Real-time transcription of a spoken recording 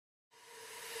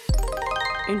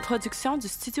une production du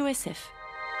Studio SF.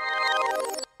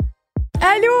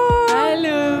 Allô!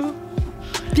 Allô!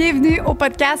 Bienvenue au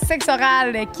podcast Sexe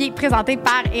Oral qui est présenté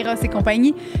par Eros et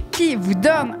compagnie qui vous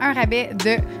donne un rabais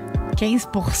de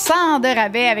 15% de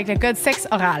rabais avec le code Sexe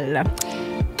Oral.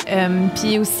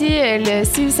 Puis aussi,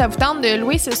 si ça vous tente de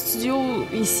louer ce studio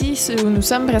ici où nous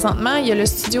sommes présentement, il y a le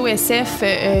studio SF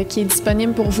qui est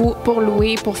disponible pour vous, pour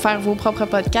louer, pour faire vos propres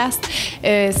podcasts.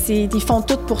 Ils font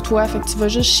tout pour toi. Fait que tu vas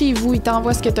juste chez vous, ils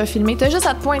t'envoient ce que tu as filmé. Tu as juste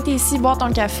à te pointer ici, boire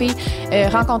ton café,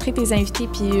 rencontrer tes invités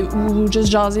puis, ou juste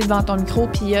jaser devant ton micro.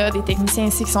 Puis il y a des techniciens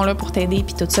ici qui sont là pour t'aider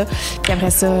puis tout ça. Puis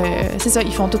après ça, c'est ça,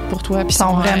 ils font tout pour toi. Puis ils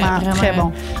sont vraiment très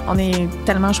bons. On est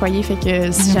tellement choyés, fait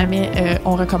que si jamais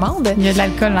on recommande. Il y a de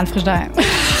l'alcool dans le frigidaire.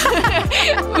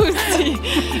 aussi.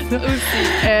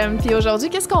 Puis aujourd'hui,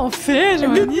 qu'est-ce qu'on fait,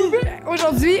 Joanie?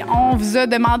 Aujourd'hui, on vous a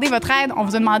demandé votre aide. On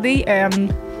vous a demandé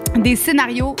des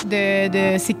scénarios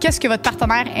de c'est qu'est-ce que votre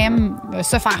partenaire aime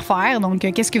se faire. Donc,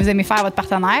 qu'est-ce que vous aimez faire à votre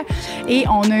partenaire. Et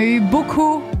on a eu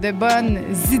beaucoup de bonnes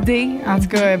idées. En tout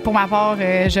cas, pour ma part,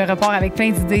 je repars avec plein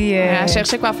d'idées. Elle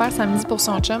cherchait quoi faire samedi pour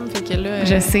son chum. Fait que là,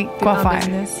 je sais quoi faire.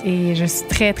 Business. Et je suis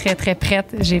très, très, très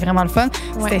prête. J'ai vraiment le fun.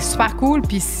 Ouais. C'était super cool.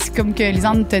 Puis, comme que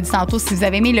Lisanne t'a dit tantôt, si vous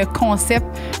avez aimé le concept...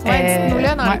 dites-nous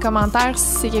là dans les commentaires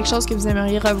si c'est quelque chose que vous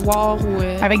aimeriez revoir. Ou,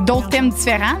 avec d'autres thèmes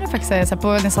différents. Là, fait que ça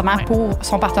pas nécessairement pour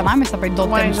son partenaire, mais ça peut être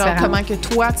d'autres thèmes différents. Comment que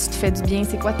toi, tu te fais du bien.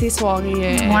 C'est quoi tes soirées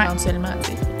éventuellement.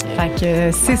 Fait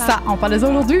que c'est ça. On parle de ça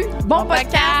aujourd'hui. Bon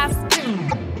podcast!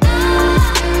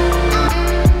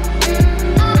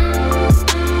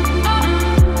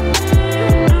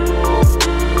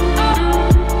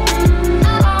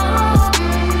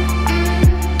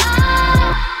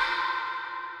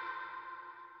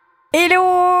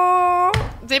 Hello!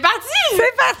 C'est parti!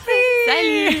 C'est parti!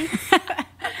 Salut!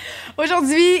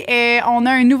 Aujourd'hui, on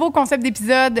a un nouveau concept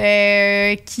d'épisode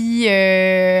qui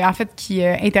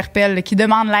interpelle, qui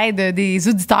demande l'aide des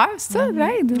auditeurs. C'est ça,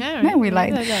 l'aide? Oui,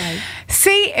 l'aide.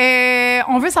 C'est,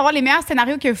 on veut savoir les meilleurs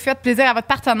scénarios que vous faites plaisir à votre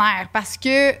partenaire parce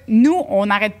que nous, on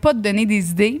n'arrête pas de donner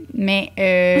des idées, mais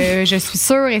je suis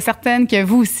sûre et certaine que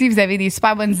vous aussi, vous avez des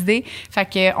super bonnes idées.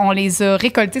 Fait qu'on les a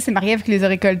récoltées, c'est Marie-Ève qui les a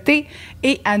récoltées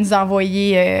et à nous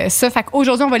envoyer ça. Fait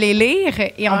qu'aujourd'hui, on va les lire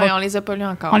et on les a pas lus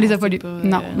encore. On les a pas lus.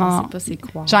 Non. Pas c'est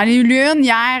quoi. J'en ai lu une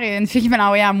hier, une fille qui me l'a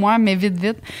envoyée à moi, mais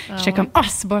vite. J'étais comme,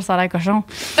 c'est bon, ça a l'air cochon.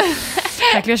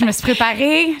 Fait que là, je me suis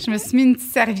préparée, je me suis mis une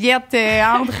petite serviette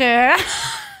entre...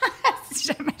 si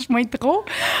jamais je mouille trop.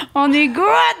 On est good!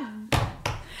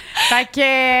 Fait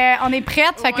que, on est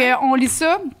prête, fait que on lit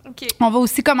ça. Okay. On va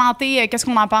aussi commenter qu'est-ce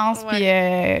qu'on en pense, puis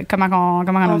comment on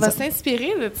va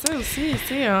s'inspirer de ça aussi.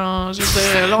 Tu sais, là,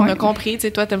 on a compris. Tu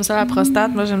sais, toi, t'aimes ça la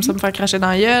prostate, moi, j'aime ça me faire cracher dans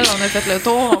la gueule. On a fait le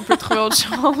tour, on peut trouver autre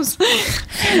chose.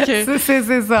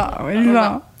 C'est ça. Oui,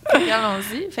 non.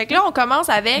 Allons-y. Fait que là, on commence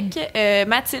avec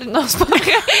Mathilde. Non, c'est pas vrai.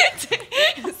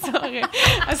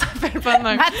 Elle s'appelle pas de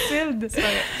même. Mathilde.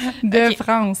 De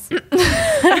France.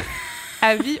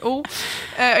 Avis au...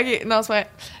 OK, non, c'est vrai.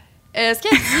 Ce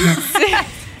qu'elle dit, c'est...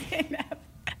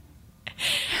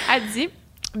 Elle dit,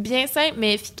 bien simple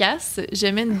mais efficace, je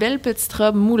mets une belle petite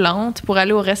robe moulante pour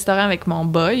aller au restaurant avec mon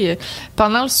boy.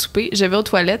 Pendant le souper, je vais aux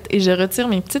toilettes et je retire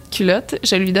mes petites culottes.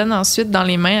 Je lui donne ensuite dans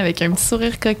les mains avec un petit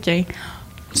sourire coquin.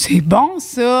 C'est bon,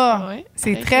 ça! Oui,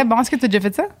 c'est très bon. Est-ce que tu as déjà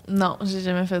fait ça? Non, j'ai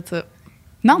jamais fait ça.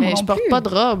 Non, mais je porte pas de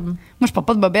robe. Moi, je porte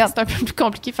pas de bobette. C'est un peu plus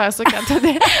compliqué de faire ça quand t'as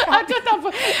des... toi, t'en pas.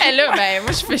 Et là,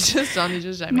 moi, je fais juste, j'en ai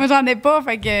juste jamais. Moi, j'en ai pas,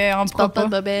 fait que on porte pas de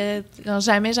bobette. Non,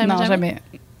 jamais. Non, jamais.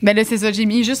 Ben là, c'est ça, j'ai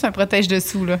mis juste un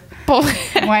protège-dessous, là. Pour vrai?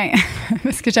 Ouais,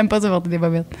 parce que j'aime pas ça porter des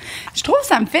bobettes. Je trouve que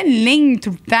ça me fait une ligne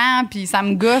tout le temps, puis ça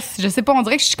me gosse. Je sais pas, on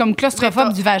dirait que je suis comme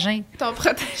claustrophobe du vagin. Ton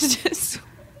protège-dessous,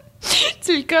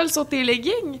 tu le colles sur tes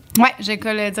leggings? Ouais, je le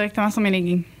colle directement sur mes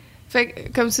leggings. Fait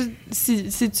que, comme ça,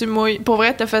 si tu mouilles... Pour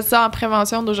vrai, t'as fait ça en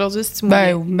prévention d'aujourd'hui si tu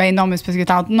mouilles? Ben non, mais c'est parce que...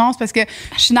 Non, c'est parce que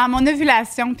je suis dans mon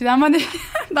ovulation. Puis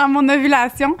dans mon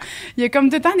ovulation, il y a comme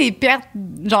tout le temps des pertes,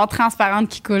 genre, transparentes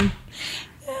qui coulent.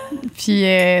 Puis,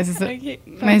 c'est ça. Okay,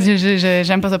 mais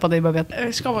j'aime pas ça porter des bobettes.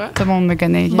 Je comprends. Tout le monde me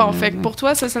connaît. Bon, fait que pour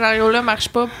toi, ce scénario-là marche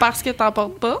pas parce que t'en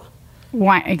portes pas?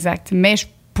 Ouais, exact. Mais je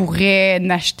pourrais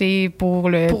l'acheter pour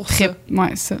le trip. Ça.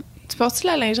 Ouais, ça. Tu portes-tu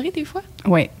la lingerie des fois?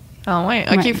 Ouais. Ah ouais?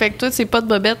 OK, ouais. Fait que toi, c'est pas de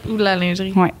bobette ou de la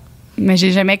lingerie? Ouais. Mais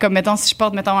j'ai jamais, comme, mettons, si je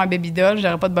porte, mettons, un baby doll,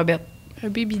 j'aurais pas de bobette. Un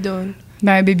baby doll?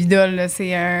 Ben, un baby doll, là,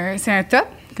 c'est un top,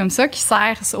 comme ça, qui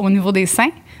serre au niveau des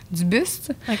seins, du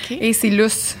buste. OK. Et c'est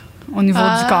lousse au niveau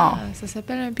du corps. Ça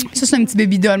s'appelle un baby doll? Ça, c'est un petit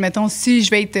baby doll. Mettons, si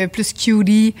je vais être plus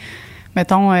cutie,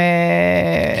 mettons...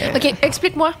 OK,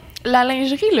 explique-moi. La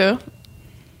lingerie, là,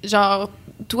 genre...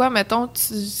 toi, mettons,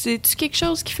 c'est-tu quelque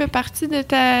chose qui fait partie de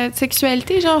ta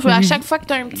sexualité? Genre, à chaque fois que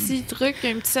t'as un petit truc,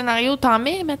 un petit scénario, t'en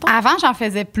mets, mettons? Avant, j'en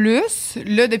faisais plus.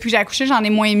 Là, depuis que j'ai accouché, j'en ai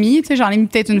moins mis. Tu sais, j'en ai mis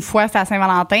peut-être une fois, c'était à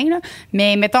Saint-Valentin, là.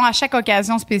 Mais mettons, à chaque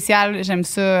occasion spéciale, j'aime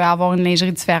ça, avoir une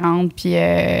lingerie différente. Puis,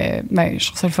 je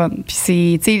trouve ça le fun. Puis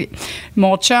c'est, tu sais,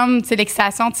 mon chum, tu sais,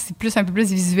 l'excitation, c'est un peu plus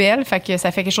visuel. Fait que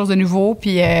ça fait quelque chose de nouveau.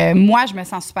 Puis moi, je me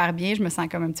sens super bien. Je me sens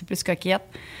comme un petit peu plus coquette.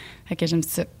 Fait que j'aime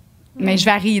ça. Mais je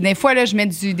varie. Des fois, là, je mets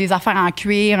des affaires en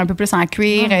cuir, un peu plus en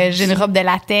cuir. J'ai une robe de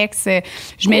latex.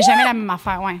 Je mets jamais la même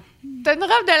affaire, ouais. T'as une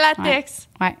robe de latex?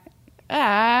 Ouais.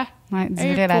 Ah! Ouais,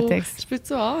 du vrai latex. Je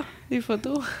peux-tu avoir des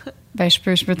photos? Ben, je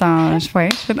peux t'en... je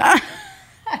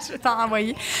vais t'en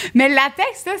envoyer. Mais le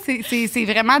latex, là, c'est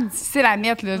vraiment difficile à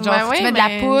mettre, là. Genre, tu mets de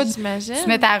la poudre, tu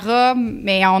mets ta robe,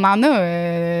 mais on en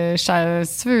a,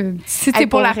 si tu veux. Si t'es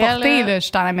pour la porter, là,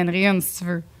 je t'en amènerai une, si tu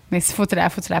veux. Mais s'il faut, tu la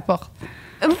portes.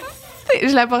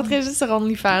 Je la porterais juste sur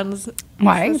OnlyFans.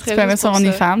 Ouais, tu peux la mettre sur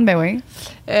OnlyFans, ben oui.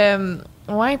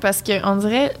 Ouais, parce qu'on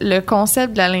dirait le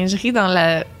concept de la lingerie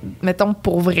mettons,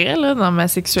 pour vrai, là, dans ma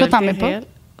sexualité. Toi, t'en mets pas?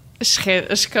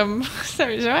 Je suis comme... Ça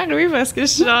m'est jamais arrivé parce que je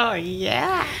suis genre... Yeah!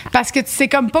 Parce que tu sais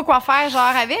comme pas quoi faire,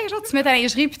 genre, avec. Genre, tu mets ta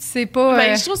lingerie puis tu sais pas...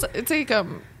 Ben, je trouve ça... Tu sais,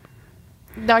 comme...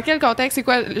 Dans quel contexte, c'est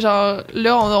quoi? Genre,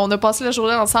 là, on a passé la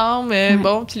journée ensemble,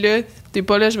 bon, puis là, t'es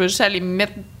pas là, je vais juste aller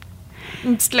mettre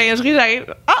une petite lingerie,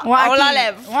 j'arrive... on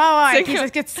l'enlève! Ouais,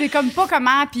 parce que tu sais comme pas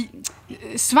comment, puis...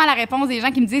 Souvent, la réponse des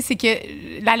gens qui me disent, c'est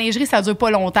que la lingerie, ça dure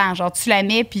pas longtemps. Genre, tu la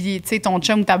mets, puis tu sais, ton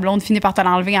chum ou ta blonde finit par te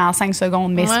l'enlever en 5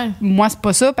 secondes. Mais moi, c'est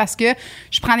pas ça parce que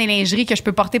je prends des lingeries que je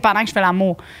peux porter pendant que je fais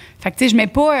l'amour. Fait que, tu sais, je mets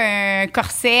pas un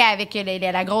corset avec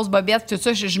la grosse bobette, tout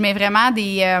ça. Je mets vraiment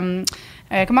des...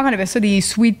 comment on appelle ça? Des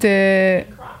sweet...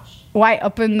 ouais,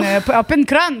 open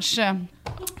crunch.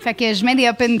 Fait que je mets des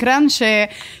open crunch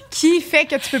qui fait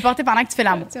que tu peux porter pendant que tu fais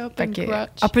l'amour.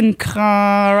 Open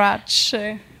crunch.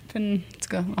 En tout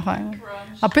cas,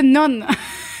 open non.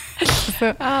 C'est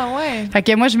ça. Ah ouais. Fait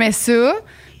que moi, je mets ça.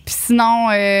 Puis sinon,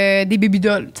 des baby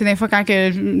dolls. Tu sais, des fois,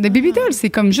 des baby dolls, c'est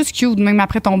comme juste cute, même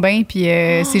après ton bain. Puis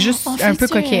c'est juste un peu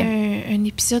coquet. Un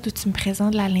épisode où tu me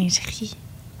présentes la lingerie.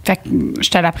 Fait que je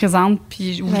te la présente,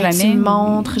 puis où je la mets. Tu me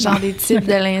montres, genre, des types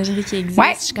de lingerie qui existent.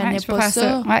 Ouais, je connais pas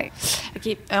ça. Ouais.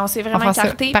 OK, on s'est vraiment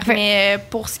écarté. Mais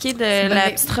pour ce qui est de la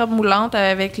petite robe moulante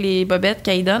avec les bobettes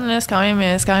qu'elle donne, là, c'est quand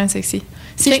même sexy.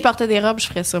 Si je portais des robes, je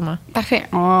ferais ça, moi. Parfait.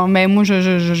 Mais moi,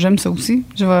 j'aime ça aussi.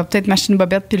 Je vais peut-être m'acheter une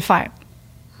bobette puis le faire.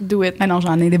 Do it. Mais non,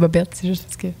 j'en ai des bobettes. C'est juste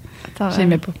parce que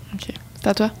j'aimais pas. OK. C'est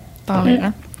à toi? T'en veux,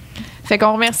 hein? Fait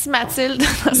qu'on remercie Mathilde.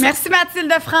 Merci Mathilde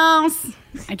de France.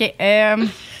 OK.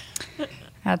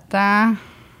 Attends.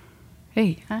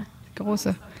 Hey, hein? C'est gros,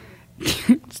 ça.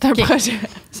 C'est un projet.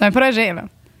 C'est un projet, là.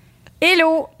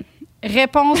 Hello.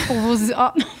 Réponse pour vos...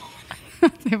 Ah,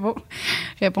 c'est beau.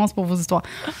 Réponse pour vos histoires.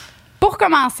 Pour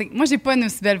commencer, moi, j'ai pas une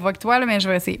aussi belle voix que toi, là, mais je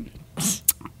vais essayer.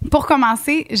 Pour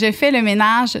commencer, je fais le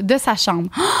ménage de sa chambre.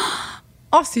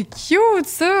 Oh, c'est cute,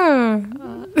 ça!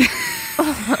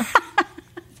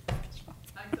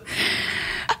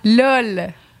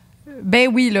 Lol. Ben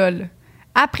oui, lol.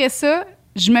 Après ça,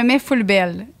 je me mets full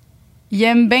belle. Il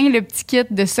aime bien le petit kit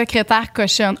de secrétaire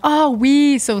cochonne. Ah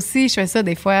oui, ça aussi, je fais ça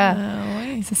des fois.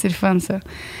 Ouais. Ça, c'est le fun, ça.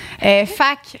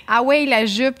 Fac, ah ouais, la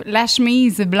jupe, la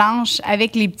chemise blanche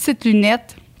avec les petites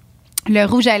lunettes, le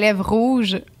rouge à lèvres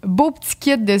rouge, beau petit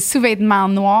kit de sous-vêtements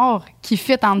noirs qui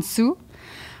fit en dessous.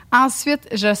 Ensuite,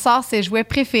 je sors ses jouets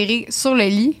préférés sur le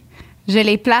lit. Je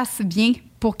les place bien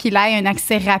pour qu'il ait un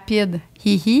accès rapide.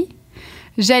 Hihi.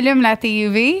 J'allume la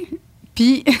TV,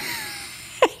 puis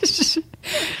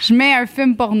je mets un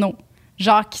film porno,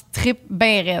 genre qui trippe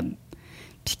bien raide.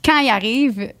 Puis quand il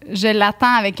arrive, je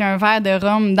l'attends avec un verre de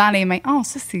rhum dans les mains. Oh,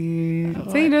 ça, c'est...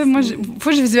 tu sais, là, moi,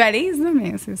 faut que je visualise, là,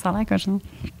 mais ça a l'air cochon.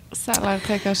 Ça a l'air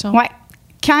très cochon. Ouais.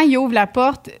 Quand il ouvre la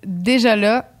porte, déjà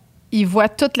là, il voit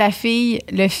toute la fille,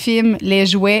 le film, les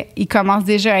jouets. Il commence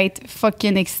déjà à être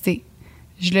fucking excité.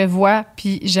 Je le vois,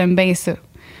 puis j'aime bien ça.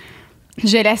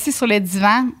 Je l'assis sur le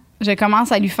divan. Je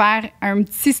commence à lui faire un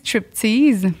petit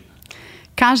striptease.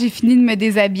 Quand j'ai fini de me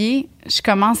déshabiller, je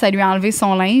commence à lui enlever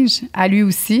son linge, à lui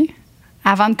aussi,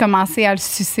 avant de commencer à le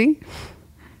sucer.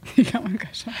 C'est comme un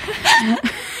cochon.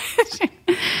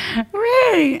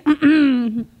 Oui!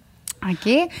 OK.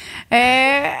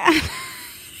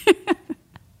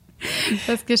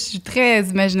 Parce que je suis très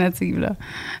imaginative, là.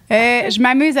 Je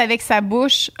m'amuse avec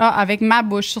avec ma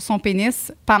bouche sur son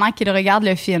pénis pendant qu'il regarde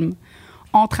le film.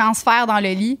 On transfère dans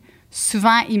le lit.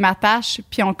 Souvent, il m'attache,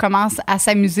 puis on commence à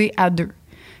s'amuser à deux.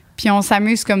 Puis on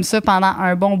s'amuse comme ça pendant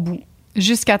un bon bout,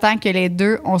 jusqu'à temps que les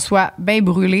deux, on soit bien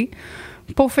brûlés.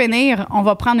 Pour finir, on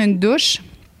va prendre une douche,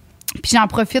 puis j'en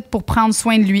profite pour prendre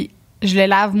soin de lui. je le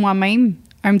lave moi-même,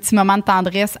 un petit moment de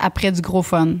tendresse après du gros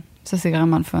fun. Ça, c'est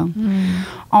vraiment le fun.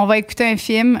 On va écouter un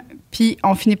film, puis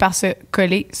on finit par se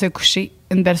coller, se coucher.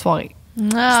 Une belle soirée. C'est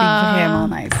vraiment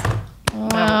nice.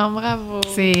 Bravo.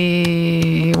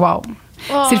 C'est... Wow.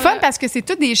 C'est le fun parce que c'est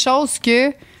toutes des choses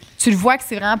que tu le vois que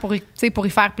c'est vraiment pour y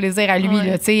faire plaisir à lui.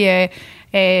 Là,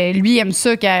 lui, il aime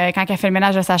ça quand il fait le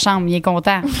ménage de sa chambre. Il est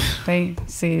content.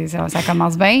 Ça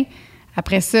commence bien.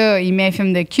 Après ça, il met un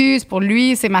film de cul. C'est pour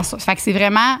lui. Fait que c'est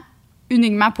vraiment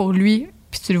uniquement pour lui.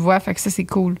 Puis tu le vois. Fait que ça, c'est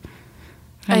cool.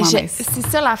 C'est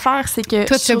ça l'affaire, c'est que...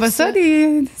 Toi, tu fais pas ça,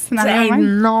 des scénarios?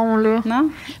 Non, là. Non?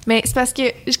 Mais c'est parce que,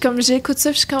 comme j'écoute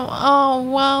ça, je suis comme, oh,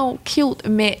 wow, cute.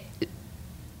 Mais,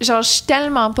 genre, je suis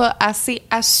tellement pas assez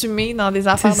assumée dans des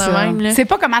affaires de même, là. C'est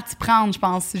pas comment t'y prendre, je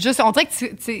pense. Juste, on dirait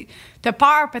que t'as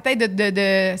peur, peut-être,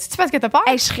 de... C'est-tu parce que t'as peur?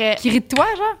 Je serais... Qui rit de toi,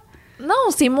 genre? Non,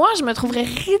 c'est moi, je me trouverais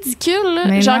ridicule, là.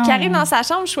 Mais genre, non. qui arrive dans sa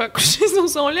chambre, je suis couchée sur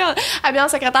son lit, habillée en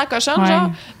secrétaire cochonne,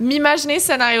 genre, m'imaginer ce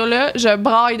scénario-là, je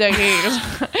braille de rire.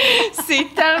 C'est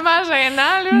tellement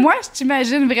gênant, là. Moi, je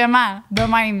t'imagine vraiment de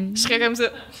même. Je serais comme ça.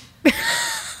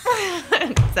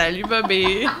 Salut,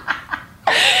 Bobby.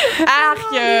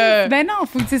 Arc! Ben non,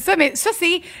 faut que c'est ça. Mais ça,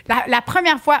 c'est la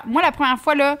première fois. Moi, la première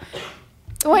fois, là...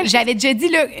 Ouais, j'avais déjà dit,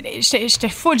 là, j'étais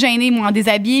full gênée, moi, en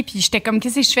déshabillé, puis j'étais comme,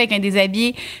 qu'est-ce que je fais avec un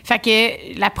déshabillé? Fait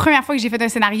que la première fois que j'ai fait un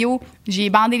scénario, j'ai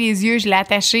bandé les yeux, je l'ai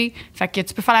attaché. Fait que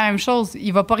tu peux faire la même chose.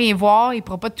 Il va pas rien voir, il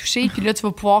pourra pas te toucher, puis là, tu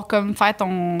vas pouvoir, comme, faire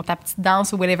ta petite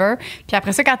danse ou whatever. Puis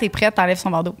après ça, quand t'es prête, t'enlèves son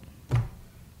bandeau.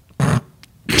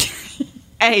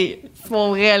 Hey, pour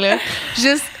vrai, là.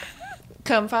 Juste,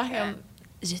 comme faire comme...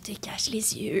 Je te cache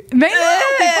les yeux. Mais non,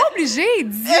 t'es pas obligé.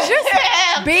 Dis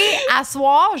juste, B, à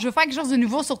soir, je veux faire quelque chose de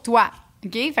nouveau sur toi.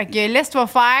 OK? Fait que laisse-toi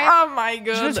faire. Oh my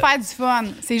God. Je veux te faire du fun.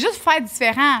 C'est juste faire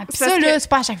différent. Puis ça, là, c'est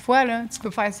pas à chaque fois, là. Tu peux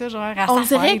faire ça, genre, à on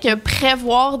dirait que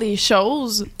prévoir des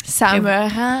choses, ça me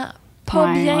rend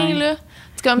pas bien, là.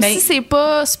 C'est comme si c'est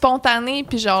pas spontané,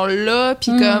 puis genre là,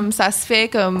 puis comme ça se fait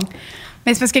comme...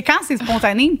 Mais c'est parce que quand c'est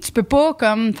spontané, tu peux pas,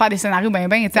 comme, faire des scénarios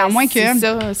ben, à moins que...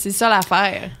 C'est ça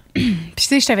l'affaire. Puis tu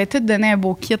sais, je t'avais tout donné un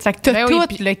beau kit. Fait que t'as tout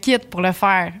le kit pour le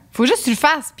faire. Faut juste que tu le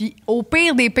fasses. Puis au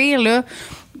pire des pires, là,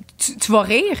 tu vas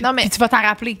rire. Puis tu vas t'en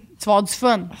rappeler. Tu vas avoir du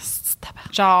fun.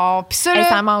 Genre, puis ça, là...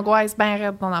 ça m'angoisse bien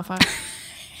raide, ton affaire.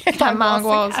 Ça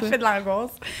m'angoisse. Ça fait de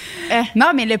l'angoisse.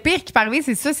 Non, mais le pire qui peut arriver,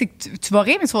 c'est ça, c'est que tu vas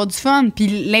rire, mais tu vas avoir du fun.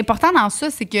 Puis l'important dans ça,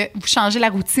 c'est que vous changez la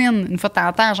routine une fois de temps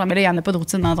en temps. Genre, mais là, il n'y en a pas de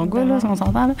routine dans ton gars, là, si on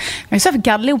s'entend, là. Mais ça,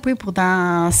 garde-les au pire pour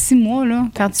dans 6 mois, là,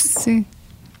 quand tu sais...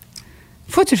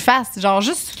 Faut que tu le fasses, genre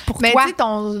juste pour toi. Mais tu sais,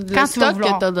 le stock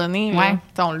que t'as donné,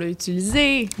 on l'a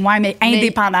utilisé. Ouais, mais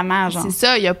indépendamment, genre. C'est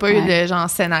ça, il n'y a pas eu de genre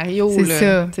scénario. C'est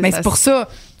ça. Mais c'est pour ça,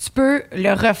 tu peux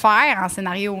le refaire en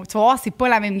scénario. Tu vas voir, c'est pas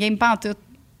la même game pantoute.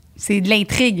 C'est de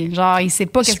l'intrigue. Genre, il sait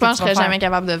pas qu'est-ce que tu vas faire. Je pense que je serais jamais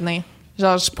capable de venir.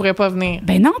 Genre, je pourrais pas venir.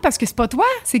 Ben non, parce que c'est pas toi.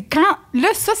 C'est quand... Là,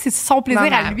 ça, c'est son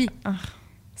plaisir à lui.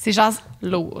 C'est genre...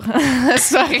 Lourd.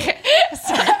 C'est vrai.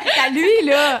 À lui,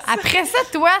 là. Après ça,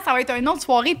 toi, ça va être une autre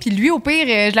soirée. Puis lui, au pire,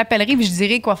 je l'appellerai puis je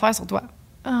dirai quoi faire sur toi.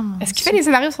 Est-ce qu'il fait des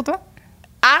scénarios sur toi?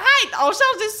 Arrête! On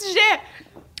change de sujet!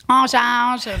 On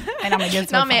change. Non, mais,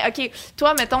 non, mais OK.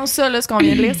 Toi, mettons ça, là, ce qu'on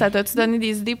vient de lire, ça t'a-tu donné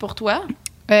des idées pour toi?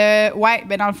 Ouais.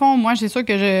 Ben dans le fond, moi, c'est sûr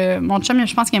que mon chum,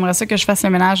 je pense qu'il aimerait ça que je fasse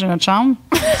le ménage de notre chambre.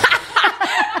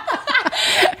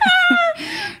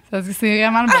 Parce que c'est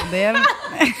vraiment le bordel.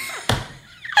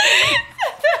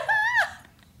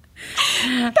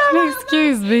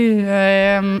 Excuse, non,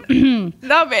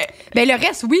 mais... Ben, le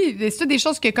reste, oui. C'est tout des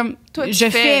choses que, comme toi, je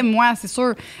fais, moi, c'est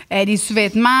sûr. Des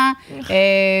sous-vêtements.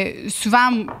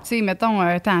 Souvent, tu sais, mettons...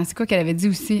 attends, c'est quoi qu'elle avait dit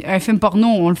aussi? Un film porno,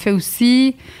 on le fait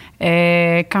aussi.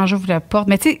 Quand j'ouvre la porte.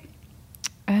 Mais tu sais...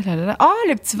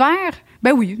 le petit verre.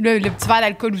 Ben oui, le petit verre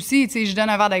d'alcool aussi. Tu sais, je donne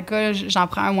un verre d'alcool, j'en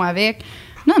prends un, moi, avec.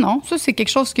 Non, ça, c'est quelque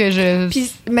chose que je...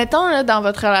 Puis, mettons, là, dans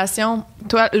votre relation,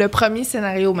 toi, le premier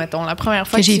scénario, mettons, la première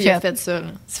fois que tu as fait ça, là,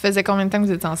 ça faisait combien de temps que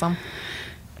vous étiez ensemble?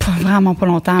 Vraiment pas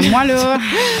longtemps. Moi, là...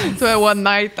 Toi, one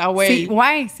night, away.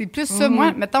 Ouais, c'est plus ça.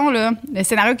 Moi, mettons, là, le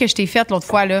scénario que je t'ai fait l'autre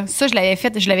fois, là, ça, je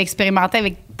l'avais expérimenté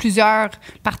avec plusieurs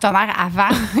partenaires avant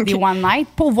des one night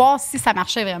pour voir si ça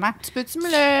marchait vraiment. Tu peux-tu me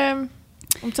le...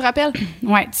 Tu te rappelles?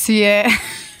 Ouais,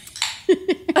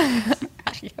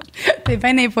 T'es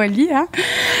bien impoli, hein?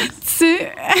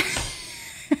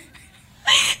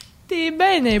 T'es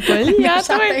bien impoli, hein,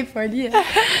 toi? Impoli,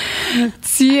 hein?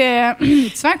 tu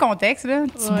fais un contexte, là.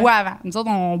 Tu bois avant. Nous autres,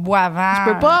 on boit avant.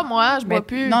 Je peux pas, moi. Je bois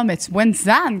plus. Non, mais tu bois une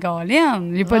tisane,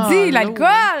 Caroline. J'ai pas dit l'alcool.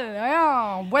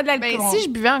 On boit de l'alcool. Ben, si je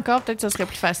buvais encore, peut-être que ça serait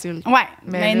plus facile. Ouais.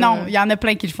 Mais non, il y en a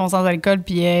plein qui le font sans alcool,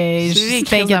 puis je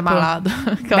t'inquiète pas. Malade.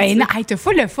 Ben non, t'as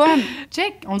full le fun.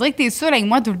 Check. On dirait que t'es seule avec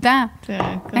moi tout le temps.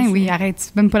 Ben oui,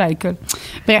 arrête. Même pas l'alcool.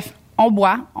 Bref. On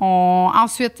boit.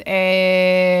 Ensuite,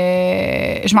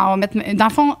 je m'en vais mettre... Dans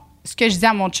le fond, ce que je dis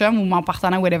à mon chum ou mon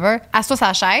partenaire, whatever, assis-toi sur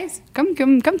la chaise, comme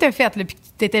t'as fait, là, puis que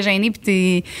t'étais gênée,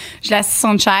 puis je l'ai assis sur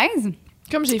une chaise.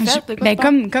 Comme j'ai fait, de quoi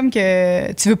ben, comme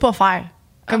que tu veux pas faire.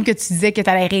 Comme que tu disais que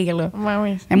t'allais rire, là. Ouais,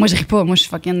 oui. Mais moi, je ris pas. Moi, je suis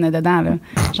fucking dedans, là.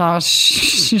 Genre, je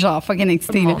suis genre fucking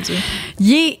excitée, là.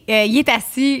 Il est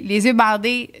assis, les yeux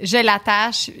bandés, je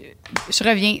l'attache, je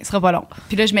reviens, ce sera pas long.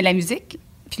 Puis là, je mets de la musique.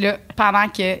 Puis là, pendant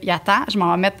qu'il attend, je m'en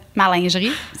vais mettre ma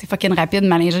lingerie. C'est fucking rapide,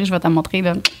 ma lingerie, je vais te montrer,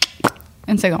 là.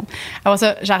 Une seconde. Après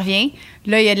ça, j'en reviens.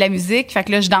 Là, il y a de la musique. Fait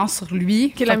que là, je danse sur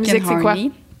lui. La musique, c'est quoi?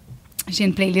 J'ai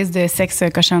une playlist de sexe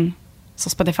cochonne sur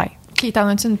Spotify. OK, t'en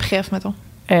as-tu une préf, mettons?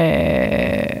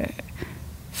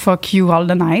 Fuck You All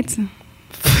the Night.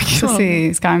 Ça,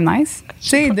 c'est quand même nice. Tu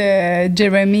sais, de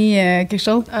Jeremy quelque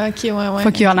chose. OK, ouais.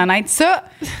 Fuck You All the Night. Ça,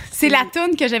 c'est la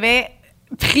toune que j'avais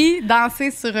pris, danser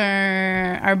sur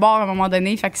un bar à un moment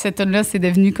donné. Fait que cette toune-là, c'est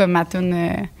devenu comme ma toune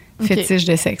fétiche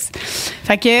de sexe.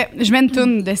 Fait que je mets une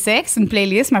toune de sexe, une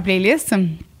playlist, ma playlist.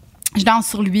 Je danse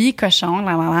sur lui, cochon,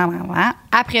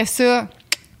 Après ça,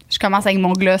 je commence avec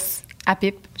mon gloss à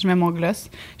pipe. Je mets mon gloss.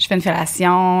 Je fais une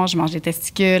fellation, je mange des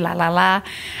testicules,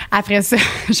 Après ça,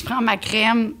 je prends ma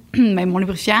crème, mon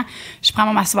lubrifiant. Je prends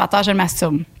mon masturbateur, je le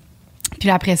masturbe. Puis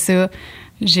après ça,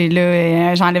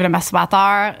 j'enlève le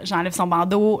masturbateur, j'enlève son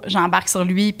bandeau, j'embarque sur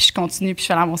lui, puis je continue, puis je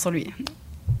fais l'amour sur lui.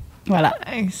 Voilà.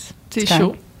 Nice. C'est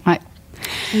chaud. Ouais.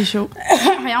 C'est chaud.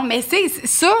 Voyons, mais c'est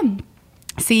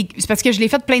parce que je l'ai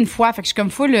fait plein de fois. Fait que je suis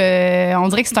comme full. On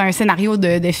dirait que c'est un scénario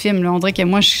de film. Là. On dirait que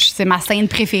moi, c'est ma scène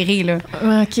préférée. Là.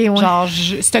 OK, ouais. Genre,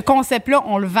 ce concept-là,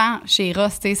 on le vend chez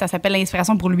Ross. Ça s'appelle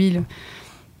l'inspiration pour lui. Là.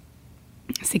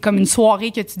 C'est comme une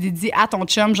soirée que tu dédies à ton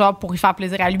chum, genre, pour y faire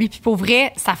plaisir à lui. Puis pour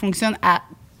vrai, ça fonctionne à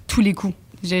tous les coups.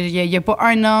 Il n'y a pas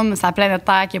un homme sur la planète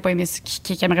Terre qui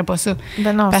aimerait pas ça.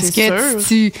 Ben non, parce c'est que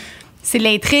sûr. c'est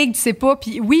l'intrigue, tu sais pas.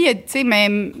 Puis oui, tu sais,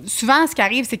 mais souvent, ce qui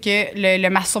arrive, c'est que le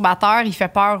masturbateur, il fait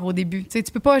peur au début. Tu sais,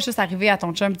 tu peux pas juste arriver à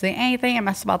ton chum et dire « Hey, t'es un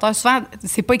masturbateur ». Souvent,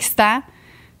 c'est pas excitant.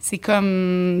 C'est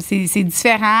comme... C'est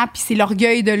différent. Puis c'est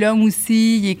l'orgueil de l'homme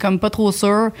aussi. Il est comme pas trop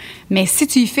sûr. Mais si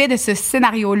tu y fais de ce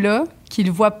scénario-là, qu'il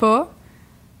le voit pas,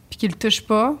 puis qu'il le touche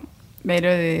pas, ben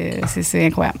là, c'est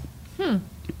incroyable.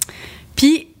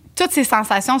 Puis toutes ces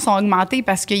sensations sont augmentées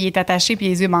parce qu'il est attaché puis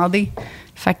les yeux bandés.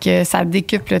 Fait que ça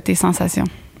décuple tes sensations.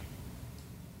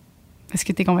 Est-ce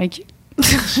que t'es convaincue?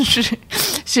 je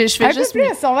fais un juste... peu plus,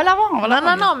 on va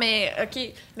l'avoir. Non, mais OK.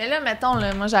 Mais là, mettons,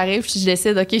 là, moi, j'arrive puis je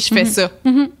décide, OK, je fais ça.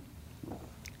 Ouais.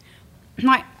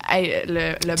 Hey,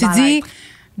 le tu dis,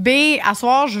 B, à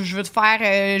soir, je veux te faire...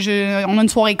 on a une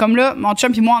soirée comme là. Mon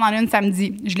chum puis moi, on en a une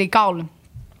samedi. Je les cale.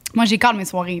 Moi, j'ai cale mes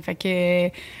soirées. Fait que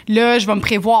là, je vais me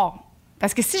prévoir.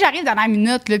 Parce que si j'arrive dans la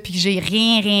minute, là, puis que j'ai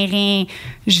rien,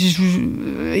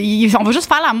 on va juste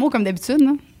faire l'amour comme d'habitude,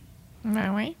 là.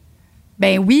 Ben oui.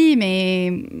 Ben oui,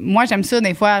 mais moi, j'aime ça,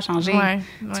 des fois, changer. Ouais.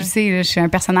 Tu le sais, là, je suis un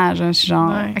personnage. Hein, je suis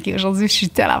genre, OK, aujourd'hui, je suis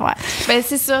telle affaire. Ben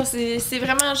c'est ça. C'est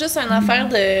vraiment juste une affaire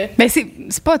de... Ben t'es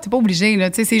pas obligé,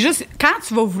 là. C'est juste, quand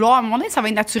tu vas vouloir, à un moment donné, ça va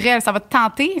être naturel. Ça va te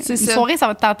tenter. C'est une ça. soirée, ça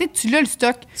va te tenter. Tu l'as, le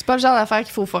stock. C'est pas le genre d'affaire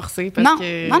qu'il faut forcer. Parce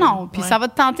Non. Puis ça va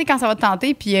te tenter quand ça va te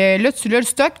tenter. Puis là, tu l'as, le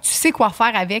stock. Tu sais quoi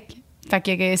faire avec. Fait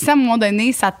que si à un moment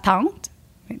donné, ça te tente,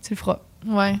 ben, tu le feras.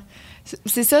 Ouais.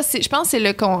 C'est ça, je pense que c'est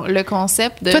le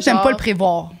concept de toi, t'aimes genre... pas le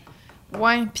prévoir.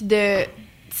 Ouais, puis tu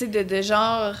sais, de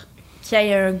genre qu'il y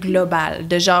ait un global.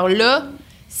 De genre, là,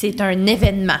 c'est un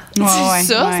événement.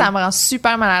 Ça me rend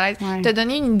super mal à l'aise. Ouais. Te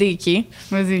donner une idée, OK?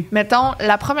 Vas-y. Mettons,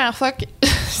 la première fois que...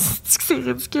 c'est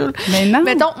ridicule. Mais non.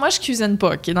 Mettons, moi, je cuisine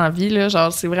pas, OK, dans la vie, là,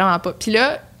 genre, c'est vraiment pas... Puis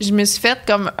là, je me suis fait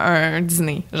comme un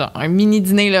dîner, genre un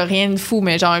mini-dîner, là, rien de fou,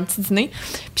 mais genre un petit dîner.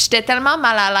 Puis j'étais tellement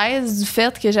mal à l'aise du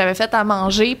fait que j'avais fait à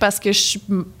manger parce que je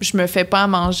me fais pas à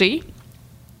manger.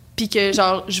 Puis que,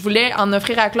 genre, je voulais en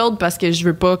offrir à Claude parce que je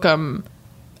veux pas, comme,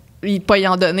 pas y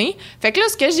en donner. Fait que là,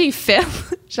 ce que j'ai fait,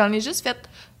 j'en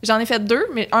ai fait 2,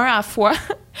 mais un à la fois.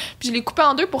 Puis je l'ai coupé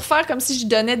en 2 pour faire comme si je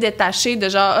donnais détaché de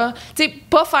genre, tu sais,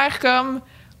 pas faire comme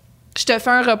je te fais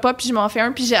un repas puis je m'en fais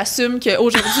un puis j'assume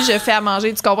qu'aujourd'hui je fais à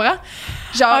manger, tu comprends?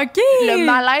 Genre, le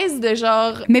malaise de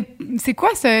genre... Mais c'est quoi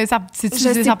ça? Ça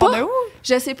part de où?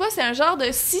 Je sais pas, c'est un genre de...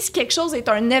 Si quelque chose est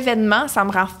un événement, ça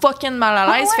me rend fucking mal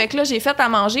à l'aise. Fait que là, j'ai fait à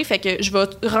manger, fait que je vais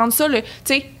rendre ça, tu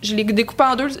sais, je l'ai découpé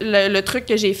en deux, le truc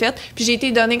que j'ai fait, puis j'ai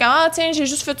été donné comme, tiens, j'ai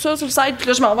juste fait ça sur le site, puis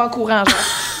là, je m'en vais en courant, genre.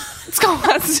 Tu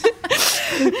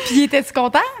comprends-tu? Puis était-tu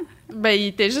content? Ben, il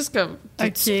était juste comme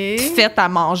fait à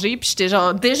manger, puis j'étais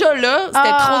genre déjà là,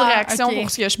 c'était trop de réactions pour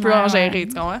ce que je peux en gérer,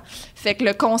 tu comprends? Fait que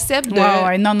le concept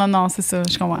de non, c'est ça,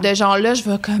 je comprends. De genre là, je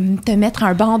vais comme te mettre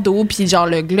un bandeau, puis genre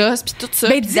le gloss, puis tout ça.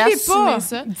 Ben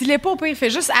dis-les pas au pire, fais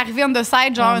juste arriver on the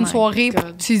side, genre une soirée,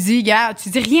 tu dis gars, tu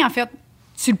dis rien en fait.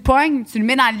 Tu le pognes, tu le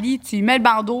mets dans le lit, tu lui mets le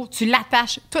bandeau, tu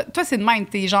l'attaches. Toi c'est de même,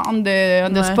 t'es genre on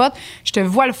the spot. Je te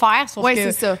vois le faire, sauf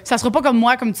que ça sera pas comme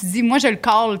moi, comme tu dis. Moi, je le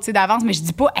call, tu sais, d'avance, mais je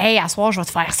dis pas, hey, à soir, je vais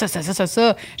te faire ça.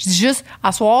 Je dis juste,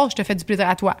 à soir, je te fais du plaisir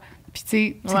à toi. Puis, tu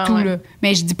sais, c'est tout, là.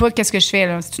 Mais je dis pas qu'est-ce que je fais,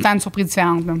 là. C'est tout le temps une surprise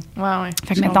différente, là.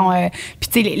 Fait que, mettons, puis,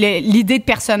 tu sais, l'idée de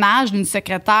personnage d'une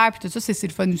secrétaire, puis tout ça, c'est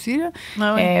le fun aussi, là.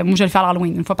 Moi, je vais le faire à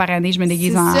l'Halloween. Une fois par année, je me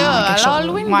déguise en quelque chose. À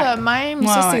l'Halloween de même,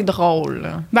 ça, c'est drôle,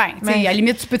 là. Ben, tu sais, à la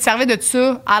limite, tu peux te servir de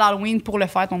ça à l'Halloween pour le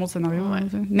faire, ton autre scénario.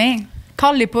 Mais,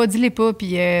 call-les pas, dis-les pas,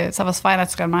 puis ça va se faire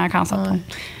naturellement quand ça tombe.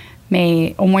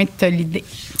 Mais au moins, tu as l'idée.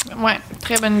 Ouais,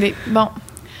 très bonne idée. Bon.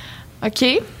 OK.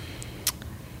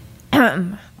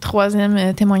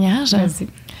 Troisième témoignage. Vas-y.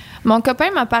 Mon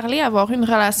copain m'a parlé avoir eu une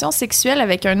relation sexuelle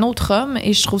avec un autre homme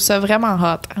et je trouve ça vraiment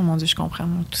hot. Oh mon Dieu, je comprends.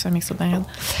 Tout ça m'excite derrière.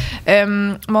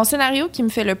 Mon scénario qui me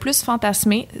fait le plus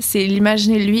fantasmer, c'est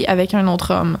l'imaginer lui avec un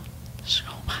autre homme. Je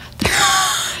comprends.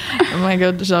 Oh my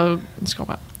God, genre, je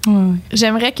comprends. Ouais.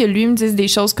 J'aimerais que lui me dise des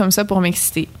choses comme ça pour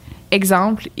m'exciter.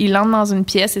 Exemple, il entre dans une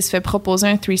pièce et se fait proposer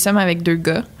un threesome avec 2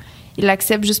 gars. Il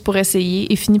accepte juste pour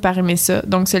essayer et finit par aimer ça,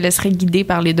 donc se laisserait guider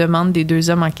par les demandes des 2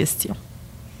 hommes en question.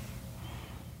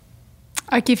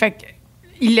 OK, fait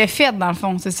il l'a fait, dans le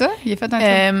fond, c'est ça? Il a fait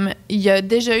il a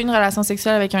déjà eu une relation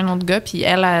sexuelle avec un autre gars, puis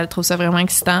elle trouve ça vraiment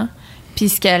excitant. Puis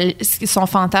son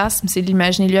fantasme, c'est de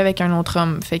l'imaginer lui avec un autre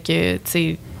homme. Fait que, tu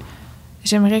sais,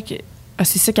 j'aimerais que...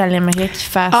 c'est ça qu'elle aimerait qu'il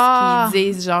fasse,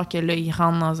 qu'il dise, genre, que là, il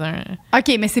rentre dans un...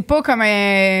 OK, mais c'est pas comme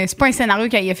un... C'est pas un scénario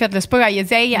qu'elle a fait, là. C'est pas qu'elle a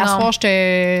dit, hey, à ce soir, je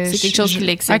te... C'est quelque chose qui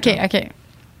l'excite. OK.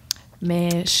 Mais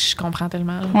je comprends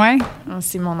tellement. Là. Ouais.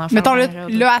 C'est mon enfant. Mettons,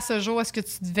 là, à ce jour, est-ce que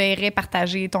tu te verrais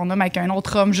partager ton homme avec un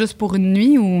autre homme juste pour une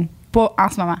nuit ou pas en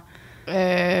ce moment?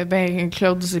 Ben,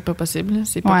 Claude, c'est pas possible.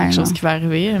 C'est pas quelque chose qui va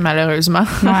arriver, malheureusement.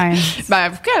 Ouais.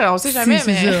 Ben, on sait jamais,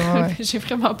 mais j'ai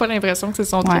vraiment pas l'impression que c'est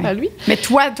son truc à lui. Mais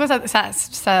toi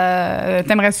ça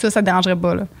t'aimerais ça te dérangerait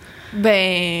pas, là?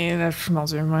 Ben, mon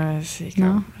Dieu, moi,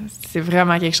 c'est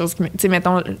vraiment quelque chose qui... Tu sais,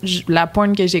 mettons, la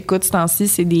porn que j'écoute ce temps-ci,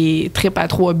 c'est des trips à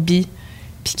 3 bi,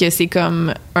 puis que c'est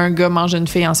comme un gars mange une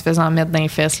fille en se faisant mettre dans les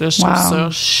fesses, là. Je trouve ça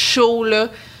chaud, là.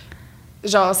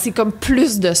 Genre, c'est comme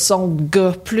plus de son de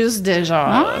gars, plus de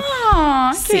genre...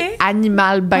 Ah, OK. C'est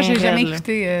animal ben j'ai jamais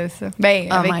écouté ça. Ben,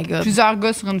 avec plusieurs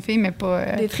gars sur une fille, mais pas...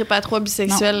 Des trips à 3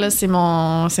 bisexuels, là, c'est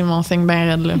mon thing ben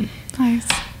raide, là. Nice.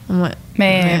 Ouais.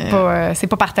 Mais c'est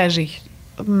pas partagé.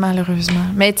 Malheureusement.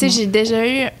 Mais tu sais, j'ai déjà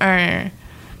eu un...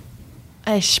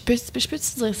 Je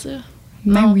peux-tu dire ça?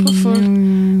 Non, pas full.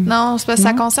 Non, c'est parce que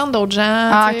ça concerne d'autres gens.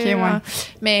 Ah, OK, ouais.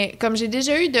 Mais comme j'ai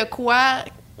déjà eu de quoi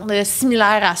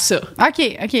similaire à ça. OK.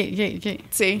 Tu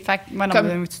sais, fait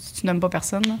que, tu nommes pas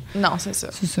personne, là? Non, c'est ça.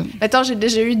 C'est ça. Mettons, j'ai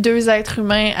déjà eu 2 êtres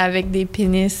humains avec des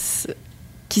pénis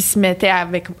qui se mettaient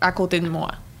à côté de moi.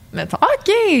 Mettons.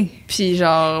 OK! Puis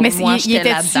genre, mais moi, j'étais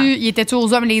là-dedans. Il était-tu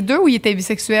aux hommes les deux ou il était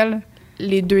bisexuel?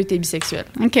 Les 2 étaient bisexuels.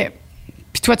 OK.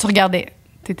 Puis toi, tu regardais?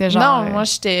 T'étais genre... Non, moi,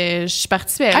 je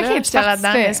participais là. J'étais là-dedans,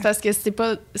 mais c'est parce que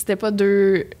c'était pas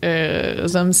 2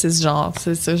 hommes cisgenres,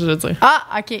 c'est ça que je veux dire.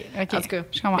 Ah, OK. En tout cas,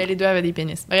 je comprends. Mais les 2 avaient des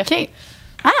pénis. Bref. OK.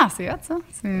 Ah, c'est hot, ça.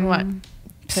 Ouais.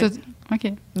 Ça,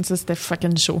 OK. Ça, c'était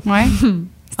fucking chaud. Ouais.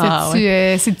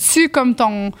 C'est-tu comme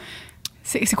ton...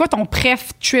 C'est quoi ton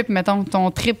préf trip, mettons?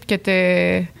 Ton trip que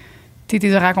t'es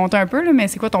raconté un peu, là, mais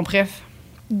c'est quoi ton préf?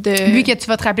 Lui que tu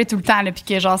vas te rappeler tout le temps, là, puis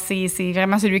que genre, c'est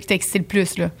vraiment celui qui t'a excité le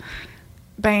plus, là.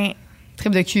 Ben...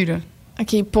 Trip de cul, là.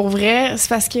 OK, pour vrai, c'est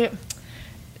parce que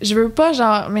je veux pas,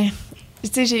 genre... Mais,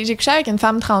 tu sais, j'ai couché avec une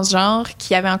femme transgenre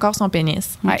qui avait encore son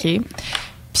pénis. Ouais. OK?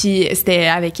 Puis c'était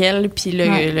avec elle, puis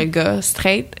le gars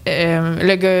straight,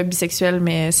 le gars bisexuel,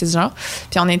 mais cisgenre.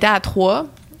 Puis on était à 3...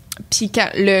 Puis quand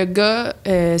le gars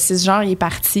cisgenre, il est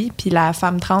parti, puis la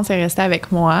femme trans est restée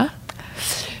avec moi.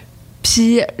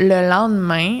 Puis le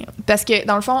lendemain, parce que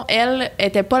dans le fond, elle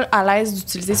était pas à l'aise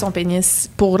d'utiliser son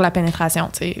pénis pour la pénétration,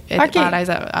 tu sais. Elle était pas à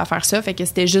l'aise à faire ça, fait que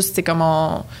c'était juste, c'est comme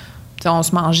on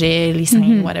se mangeait les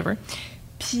seins, whatever.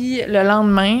 Puis le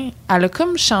lendemain, elle a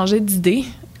comme changé d'idée.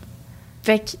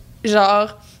 Fait que,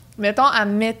 genre... mettons, elle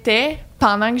me mettait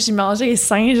pendant que j'y mangeais les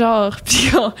seins, genre,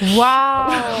 pis Wow!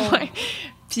 ouais.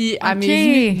 Puis elle m'est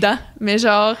venue dedans. Mais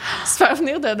genre, se faire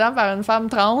venir dedans par une femme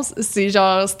trans, c'est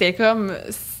genre, c'était comme...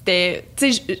 Tu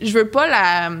sais, je veux pas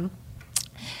la...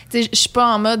 Tu sais, je suis pas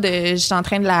en mode... je suis en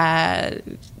train de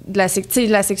la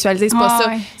sexualiser, c'est pas ça.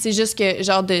 Ouais. C'est juste que,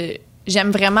 genre,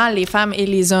 j'aime vraiment les femmes et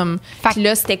les hommes. Puis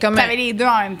là, c'était comme... T'avais les deux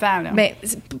en même temps, là. Ben,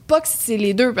 pas que c'est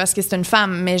les deux, parce que c'est une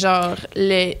femme, mais genre...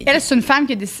 Elle, c'est une femme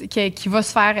qui va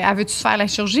se faire... Elle veut-tu se faire la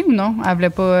chirurgie ou non? Elle voulait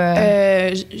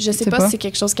pas... je sais pas si c'est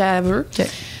quelque chose qu'elle veut. Okay.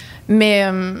 Mais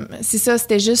c'est ça,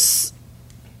 c'était juste...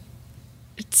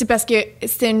 Tu sais, parce que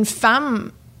c'était une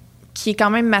femme qui est quand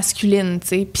même masculine, tu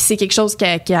sais. Puis c'est quelque chose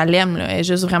qu'elle aime, là. Elle est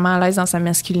juste vraiment à l'aise dans sa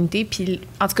masculinité. Puis,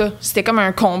 en tout cas, c'était comme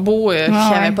un combo qui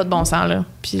avait pas de bon sens, là.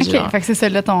 Puis OK, fait que c'est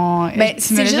celui-là ton... Ben,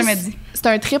 tu me l'as jamais dit. C'est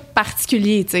un trip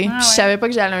particulier, tu sais. Puis je savais pas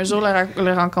que j'allais un jour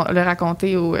le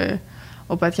raconter au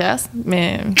podcast,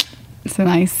 mais... C'est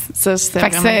nice. Ça, c'était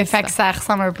fait que ça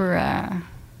ressemble un peu à...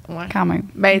 Ouais. Quand même.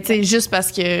 Ben, tu sais, juste parce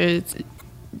que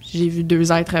j'ai vu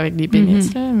 2 êtres avec des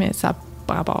pénis, là, mais ça...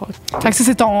 Par rapport. Fait que ça,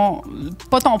 c'est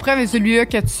pas ton preuve, mais celui-là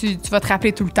que tu vas te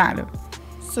rappeler tout le temps, là.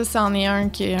 Ça, c'en est un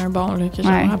qui est un bon, là, que je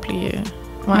vais me rappeler.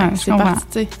 Ouais, c'est parti,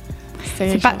 tu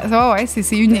sais.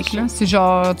 C'est unique, là. C'est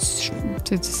genre, si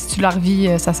tu la revis,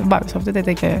 ça va peut-être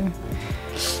être avec...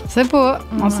 on sait pas.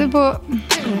 On sait pas.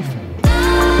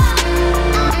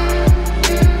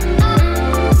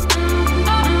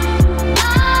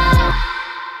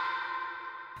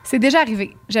 C'est déjà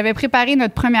arrivé. J'avais préparé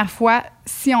notre première fois,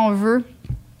 si on veut,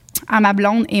 à ma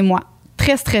blonde et moi.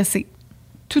 Très stressée.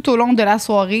 Tout au long de la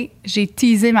soirée, j'ai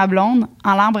teasé ma blonde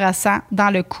en l'embrassant dans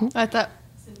le cou. Attends.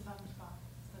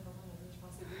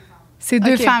 C'est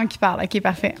deux femmes qui parlent. OK,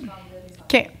 parfait.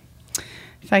 OK.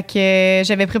 Fait que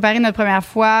j'avais préparé notre première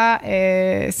fois,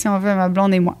 si on veut, ma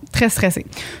blonde et moi. Très stressée.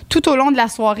 Tout au long de la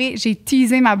soirée, j'ai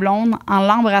teasé ma blonde en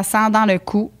l'embrassant dans le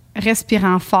cou,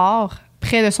 respirant fort,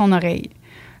 près de son oreille.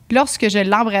 Lorsque je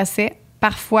l'embrassais,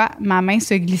 parfois, ma main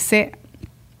se glissait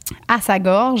à sa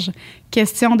gorge,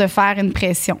 question de faire une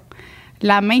pression.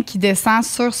 La main qui descend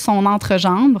sur son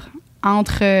entrejambe.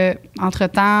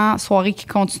 Entre-temps, soirée qui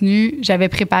continue, j'avais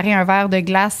préparé un verre de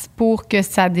glace pour que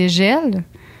ça dégèle,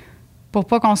 pour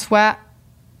pas qu'on soit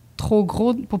trop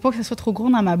gros, pour pas que ça soit trop gros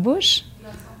dans ma bouche.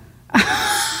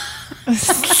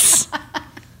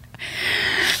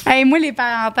 Hey, moi, les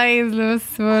parenthèses, là,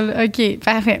 c'est pas... OK,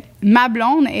 parfait. Ma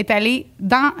blonde est allée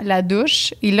dans la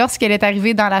douche et lorsqu'elle est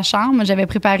arrivée dans la chambre, j'avais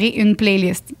préparé une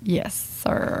playlist. Yes,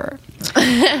 sir.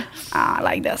 I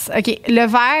like this. OK. Le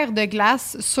verre de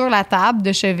glace sur la table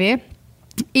de chevet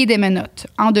et des menottes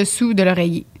en dessous de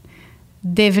l'oreiller.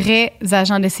 Des vrais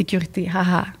agents de sécurité.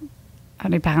 Haha.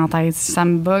 Les parenthèses, ça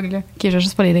me bug, là. OK, je vais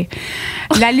juste pas les lire.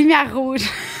 La lumière rouge...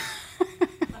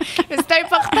 C'est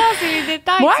important, c'est les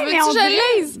détails. Ouais, tu veux mais que on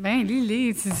je lise? Ben,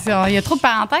 lis. Il y a trop de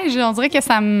parenthèses. On dirait que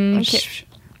ça me... Okay.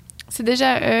 C'est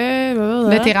déjà...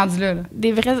 Là, t'es rendu là.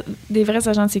 Des vrais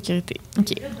agents de sécurité.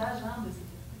 OK.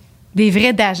 Des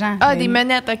vrais d'agents. Ah, des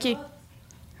menottes, OK.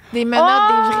 Des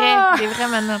menottes, des vrais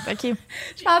menottes, OK.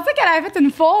 Je pensais qu'elle avait fait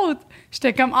une faute.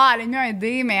 J'étais comme, elle a mis un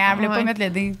dé, mais elle voulait pas mettre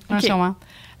le dé. Franchement.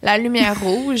 La lumière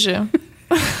rouge...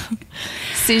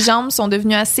 Ses jambes sont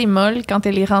devenues assez molles quand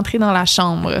elle est rentrée dans la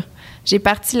chambre. J'ai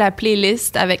parti la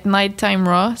playlist avec Nighttime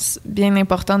Ross. Bien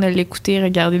important de l'écouter et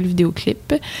regarder le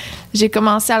vidéoclip. J'ai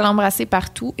commencé à l'embrasser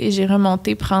partout et j'ai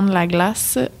remonté prendre la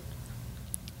glace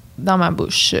dans ma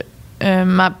bouche.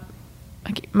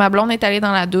 Ma blonde est allée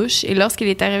dans la douche et lorsqu'elle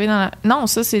est arrivée dans la... Non,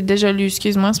 ça, c'est déjà lu.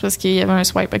 Excuse-moi, c'est parce qu'il y avait un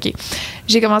swipe. OK.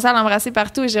 J'ai commencé à l'embrasser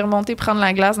partout et j'ai remonté prendre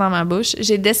la glace dans ma bouche.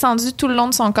 J'ai descendu tout le long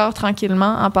de son corps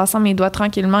tranquillement en passant mes doigts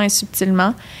tranquillement et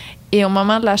subtilement. Et au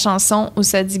moment de la chanson où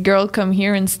ça dit « Girl, come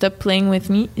here and stop playing with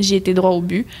me », j'ai été droit au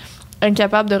but.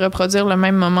 Incapable de reproduire le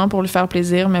même moment pour lui faire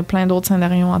plaisir, mais plein d'autres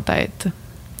scénarios en tête.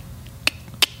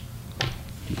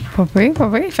 Pas pire.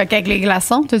 Fait qu'avec les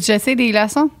glaçons, t'as déjà essayé des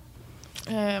glaçons?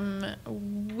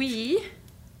 Oui,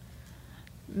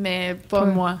 mais pas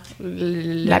moi.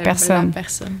 La personne.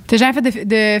 T'as jamais fait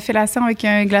de fellation avec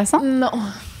un glaçon? Non.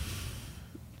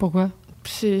 Pourquoi?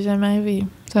 C'est jamais arrivé.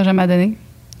 Ça n'a jamais donné?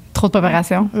 Trop de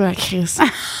préparation? Ouais, Chris.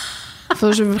 Faut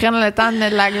que je prenne le temps de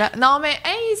mettre de la glace. Non, mais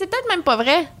hey, c'est peut-être même pas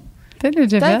vrai.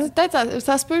 Peut-être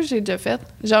ça se peut que j'ai déjà fait.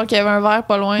 Genre qu'il y avait un verre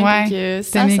pas loin. Ouais, et que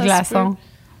ça mis glaçon.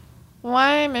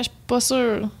 Ouais, mais je suis pas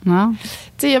sûre. Non? Tu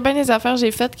sais, il y a bien des affaires que j'ai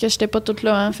faites que j'étais pas toute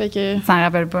là, hein, fait que... Ça en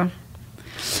rappelle pas.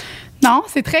 Non,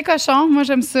 c'est très cochon. Moi,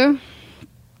 j'aime ça.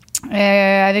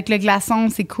 Avec le glaçon,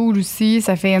 c'est cool aussi.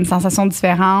 Ça fait une sensation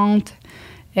différente.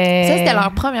 Ça, c'était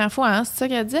leur première fois, hein? C'est ça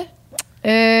qu'elle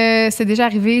disait? C'est déjà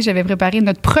arrivé. J'avais préparé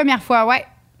notre première fois, ouais.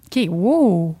 OK,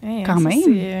 wow! Quand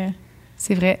même.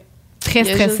 C'est vrai. Très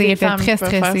stressée. Elle était très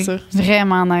stressée.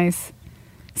 Vraiment nice.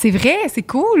 C'est vrai, c'est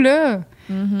cool, là.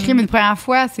 Crime une première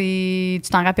fois, tu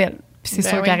t'en rappelles. Puis c'est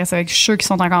sûr qu'elle reste avec ceux qui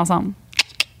sont encore ensemble.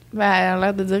 Ben, elle a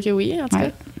l'air de dire que oui, en tout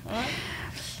cas.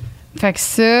 Fait que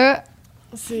ça,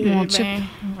 c'est mon chip.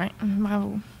 Ouais,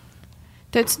 bravo.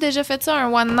 T'as-tu déjà fait ça,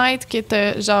 un one night que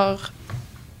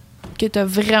t'as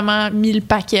vraiment mis le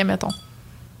paquet, mettons?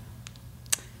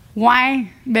 Ouais,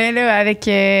 ben là, avec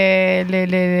la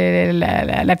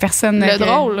personne... Le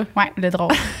drôle? Ouais, le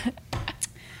drôle.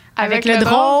 Avec le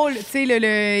drôle, tu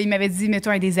sais, il m'avait dit,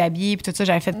 mets-toi un déshabillé, puis tout ça,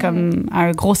 j'avais fait comme un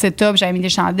gros setup, j'avais mis des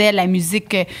chandelles, la musique,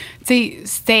 tu sais,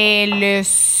 c'était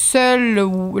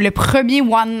le premier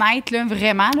one night, là,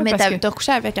 vraiment. Là, mais t'as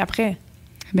couché avec après?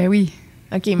 Ben oui.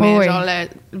 OK, mais genre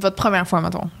votre première fois,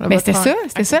 mettons. Ben c'était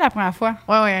ça la première fois.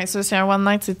 Ouais, ça, c'est un one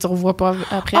night, tu te revois pas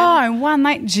après. Ah, un one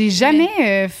night. J'ai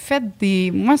jamais fait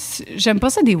des... Moi, j'aime pas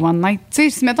ça, des one night. Tu sais,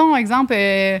 si, mettons, exemple...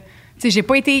 Tu sais, j'ai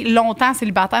pas été longtemps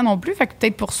célibataire non plus, fait que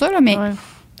peut-être pour ça, là, mais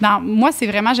non, moi, c'est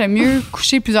vraiment, j'aime mieux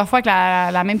coucher plusieurs fois avec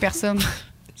la même personne.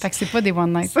 Fait que c'est pas des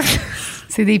one night.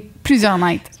 C'est des plusieurs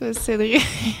nights.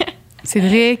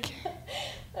 Cédric.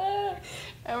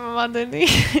 À un moment donné,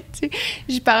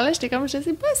 j'y parlais, j'étais comme, je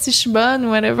sais pas si je suis bonne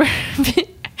ou whatever. Puis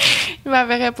il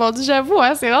m'avait répondu, j'avoue,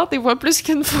 hein, c'est rare, t'es vois plus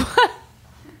qu'une fois.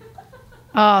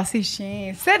 Ah, c'est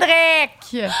chiant.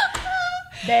 Cédric!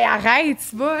 Ben arrête,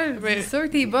 tu vas. C'est sûr que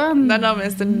t'es bonne. Non, mais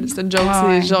c'est une joke.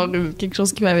 C'est genre quelque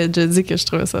chose qu'il m'avait déjà dit que je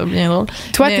trouvais ça bien drôle.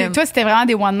 Toi, c'était vraiment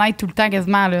des one night tout le temps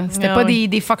quasiment, là. C'était pas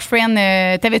des fuck friends.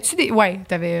 T'avais-tu des... Ouais,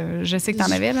 je sais que t'en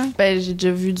avais, là. Ben, j'ai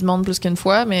déjà vu du monde plus qu'une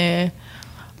fois, mais...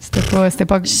 C'était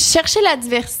pas... Je cherchais la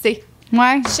diversité.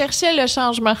 Ouais. Je cherchais le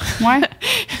changement. Ouais.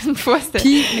 Une fois, c'était...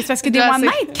 Puis, mais c'est parce que des one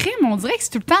night, crime, on dirait que c'est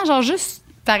tout le temps, genre, juste...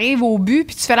 T'arrives au but,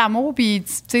 puis tu fais l'amour, puis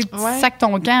tu sacs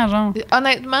ton camp, genre.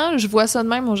 Honnêtement, je vois ça de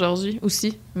même aujourd'hui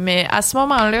aussi. Mais à ce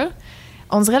moment-là,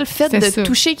 on dirait le fait de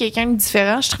toucher quelqu'un de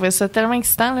différent, je trouvais ça tellement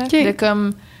excitant, là. De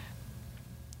comme...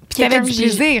 Puis t'avais du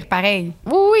plaisir, pareil.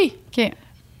 Oui. OK.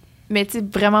 Mais tu sais,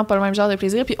 vraiment pas le même genre de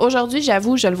plaisir. Puis aujourd'hui,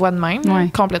 j'avoue, je le vois de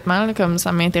même, complètement, là, comme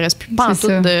ça m'intéresse plus pas en tout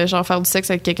de genre faire du sexe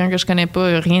avec quelqu'un que je connais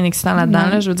pas, rien d'excitant là-dedans,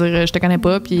 là. Je veux dire, je te connais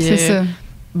pas, puis... C'est ça.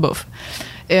 Bof.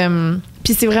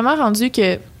 Puis c'est vraiment rendu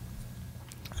que,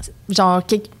 genre,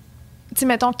 tu sais,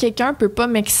 mettons, quelqu'un peut pas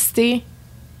m'exciter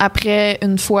après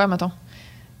une fois, mettons.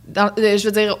 Je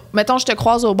veux dire, mettons, je te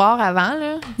croise au bar avant,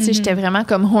 là. Tu sais, j'étais vraiment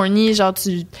comme horny, genre,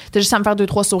 t'as juste à me faire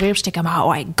 2-3 sourires, puis j'étais comme, ah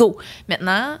ouais, go!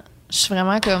 Maintenant, je suis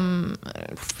vraiment comme...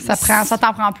 ça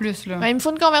t'en prend plus, là. Ben, il me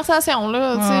faut une conversation,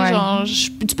 là. Tu sais, genre,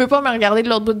 tu peux pas me regarder de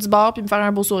l'autre bout du bar puis me faire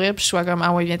un beau sourire puis je sois comme,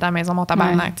 ah ouais, viens à la maison, mon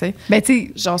tabarnak, tu sais. Ben, tu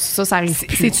sais... Genre, ça arrive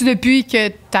plus. C'est-tu depuis que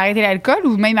t'as arrêté l'alcool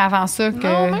ou même avant ça?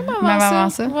 Non, même avant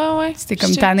ça. Ouais. C'était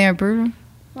comme tanné un peu, là.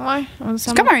 Ouais.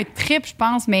 C'est comme un trip, je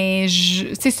pense, mais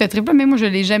tu sais, ce trip-là, mais moi, je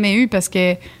l'ai jamais eu parce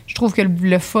que je trouve que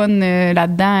le fun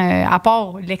là-dedans, à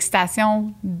part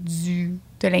l'excitation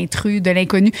de l'intrus, de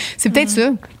l'inconnu, c'est peut-être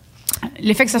ça.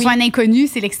 Le fait que ce soit un inconnu,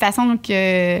 c'est l'excitation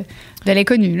de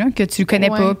l'inconnu, là, que tu le connais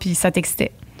pas, puis ça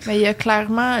t'excitait. Mais il y a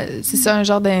clairement, c'est ça, un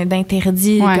genre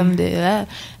d'interdit, comme de...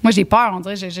 Moi, j'ai peur, on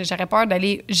dirait, j'aurais peur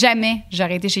d'aller... Jamais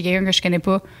j'aurais été chez quelqu'un que je connais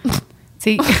pas. Tu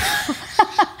sais...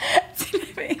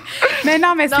 Mais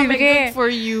non, mais c'est vrai. Good for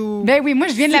you. Ben oui, moi,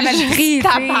 je viens de la Malpris.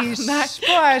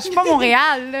 Je suis pas à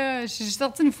Montréal, là. Je suis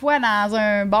sortie une fois dans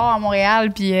un bar à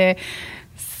Montréal, puis...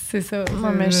 c'est ça.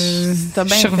 Ouais, mais je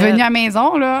suis revenue à la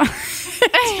maison, là.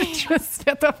 Je me suis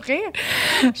fait offrir.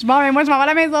 Bon, mais moi, je m'en vais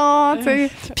à la maison, tu sais.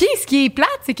 Puis, ce qui est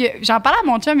plate, c'est que j'en parlais à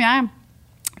mon chum hier.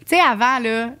 Tu sais, avant,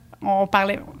 là, on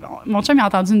parlait... Mon chum, il a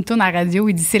entendu une tourne à la radio.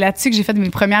 Il dit, c'est là-dessus que j'ai fait mes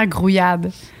premières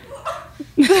grouillades.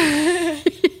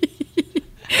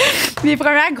 Mes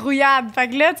premières grouillades. Fait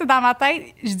que là, tu sais, dans ma tête,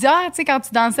 je dis, tu sais, quand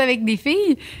tu dansais avec des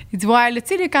filles, il dit, ouais, là,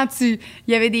 tu sais, là, quand il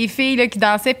y avait des filles, là, qui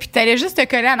dansaient, puis t'allais juste te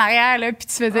coller en arrière, là, puis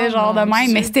tu faisais genre de même.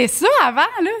 Dieu. Mais c'était ça avant,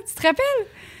 là. Tu te rappelles?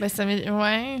 Ben, ça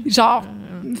ouais. Genre,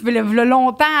 le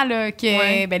longtemps, là,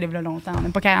 ben, le longtemps, on n'a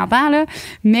pas 40 ans, là.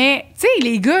 Mais, tu sais,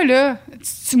 les gars, là,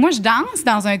 moi, je danse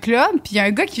dans un club, puis il y a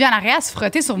un gars qui vient en arrière se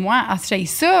frotter sur moi. Ah, je fais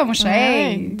ça. Moi, je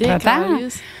fais, hey,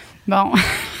 bon.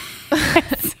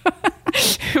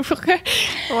 Pourquoi?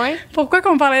 Ouais. Pourquoi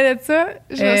qu'on parlait de ça?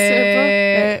 Je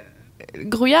sais pas.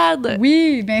 Grouillade?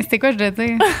 Oui, ben c'était quoi je devais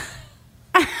dire?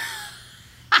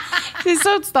 C'est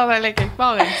ça, tu t'en allais quelque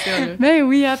part avec ça, là. Ben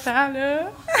oui, attends,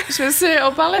 là. Je sais,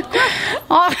 on parlait de quoi?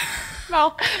 Oh.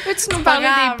 Bon, peux-tu nous parler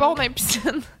des ponts dans la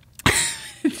piscine?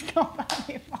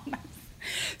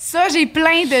 Ça, j'ai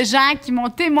plein de gens qui m'ont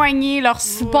témoigné leur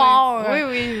support.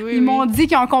 Oui. Ils m'ont dit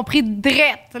qu'ils ont compris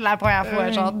drette la première fois.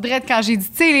 Genre, drette quand j'ai dit,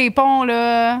 tu sais, les ponts,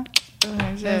 là.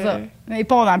 Je Mais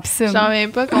pas dans la piscine. J'en reviens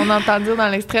pas qu'on entend dire dans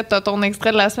l'extrait, t'as ton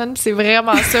extrait de la semaine, puis c'est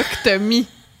vraiment ça que t'as mis.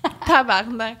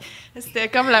 Tabarnak. C'était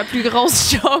comme la plus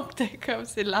grosse joke. T'es comme,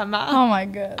 c'est de la merde. Oh my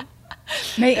God.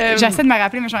 Mais j'essaie de me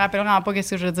rappeler, mais je me rappelle vraiment pas ce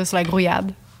que je veux dire sur la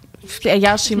grouillade.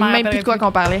 Regarde, je sais même plus de quoi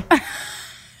qu'on parlait.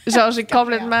 Genre, j'ai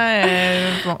complètement...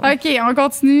 bon. OK, on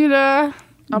continue, là.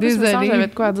 En plus, j'avais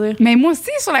de quoi dire. Mais moi aussi,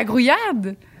 sur la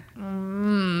grouillade.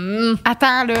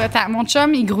 Attends, mon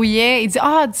chum, il grouillait. Il dit,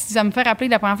 ça me fait rappeler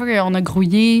la première fois qu'on a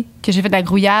grouillé, que j'ai fait de la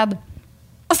grouillade.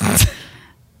 C'est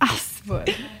bon.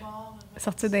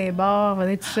 Sortir des bars,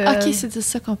 venir tout seul. OK, c'est de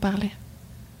ça qu'on parlait.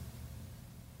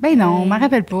 Ben non, on m'en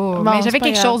rappelle pas. Bon, mais j'avais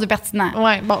quelque chose de pertinent.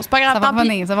 Ouais, bon, c'est pas grave. Ça va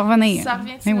revenir. Ça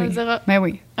revient, tu nous le diras. Ben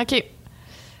oui. OK.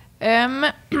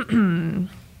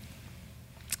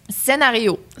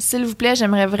 Scénario. S'il vous plaît,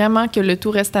 j'aimerais vraiment que le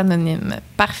tout reste anonyme.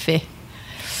 Parfait.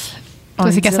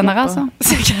 Toi, c'est Cassandra, ça?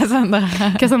 C'est Cassandra.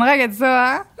 Cassandra qui a dit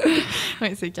ça, hein?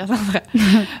 Oui, c'est Cassandra.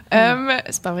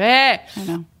 C'est pas vrai.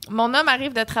 Non. Mon homme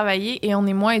arrive de travailler et on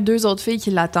est moi et 2 autres filles qui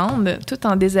l'attendent, tout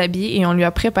en déshabillé, et on lui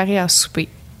a préparé à souper.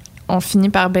 On finit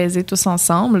par baiser tous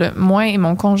ensemble. Moi et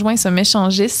mon conjoint sommes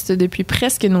échangistes depuis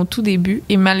presque nos tout débuts,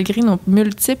 et malgré nos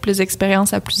multiples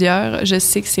expériences à plusieurs, je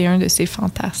sais que c'est un de ses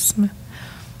fantasmes.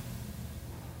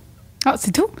 Ah,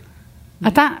 c'est tout?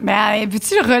 Attends, mais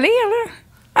veux-tu le relire,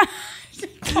 là?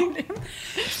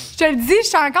 Je te le dis, je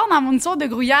suis encore dans mon histoire de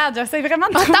grouillade. J'essaie vraiment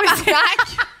de trouver...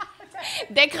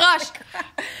 Décroche!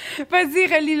 Vas-y,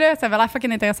 relis-le. Ça va l'air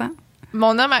fucking intéressant.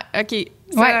 Mon homme... OK,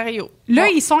 scénario. Ouais. Là,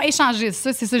 ils sont échangistes.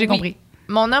 Ça, c'est ça, j'ai compris.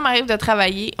 Mon homme arrive de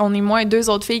travailler. On est moi et 2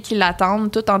 autres filles qui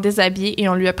l'attendent, tout en déshabillé, et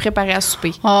on lui a préparé à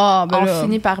souper. On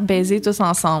finit par baiser tous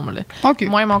ensemble. Okay.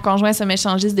 Moi et mon conjoint sommes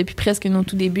échangistes depuis presque nos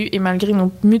tout débuts, et malgré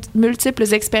nos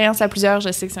multiples expériences à plusieurs,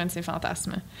 je sais que c'est un de ses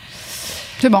fantasmes.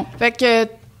 C'est bon. Fait que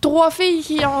 3 filles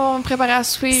qui ont préparé à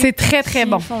souper. C'est très, très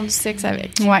bon. Ils font du sexe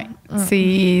avec. Ouais.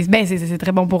 C'est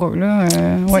très bon pour eux, là.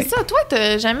 C'est ça. Toi,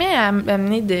 t'as jamais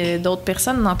amené d'autres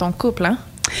personnes dans ton couple, hein?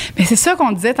 Mais c'est ça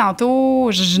qu'on disait tantôt.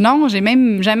 Non, j'ai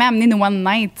même jamais amené une one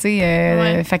night, tu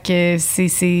sais. Fait que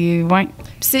c'est ouais.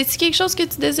 Puis c'est-tu quelque chose que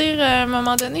tu désires à un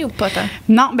moment donné ou pas tant?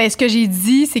 Non, ben ce que j'ai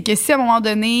dit, c'est que si à un moment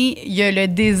donné, il y a le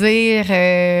désir,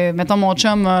 mettons mon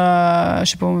chum, je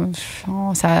sais pas,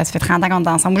 ça fait 30 ans qu'on est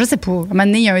ensemble, je sais pas. À un moment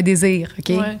donné, il y a un désir,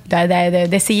 OK?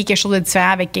 D'essayer quelque chose de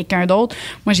différent avec quelqu'un d'autre.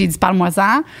 Moi, j'ai dit,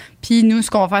 parle-moi-en. Puis nous,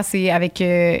 ce qu'on va faire, c'est avec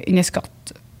une escorte.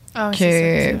 Ah oui,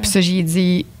 c'est ça. Puis ça, j'ai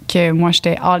dit que moi,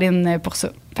 j'étais all-in pour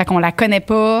ça. Fait qu'on la connaît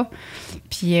pas,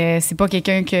 puis c'est pas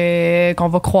quelqu'un qu'on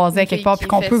va croiser à quelque part, puis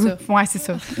qu'on peut... Ça. Ouais, c'est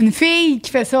ça. Une fille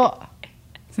qui fait ça.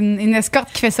 C'est une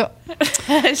escorte qui fait ça.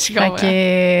 Je comprends.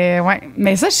 Fait que, ouais.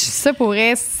 Mais ça, pour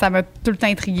elle, ça m'a tout le temps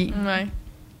intriguée. Ouais.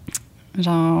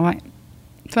 Genre, ouais.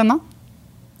 Toi, non?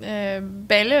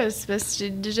 Ben là, c'est parce que j'ai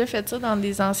déjà fait ça dans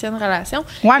des anciennes relations.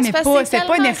 Ouais, mais c'était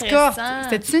pas une escorte.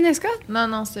 C'était-tu une escorte?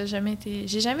 Non, c'était jamais été...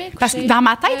 J'ai jamais couché. Parce que dans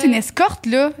ma tête, une escorte,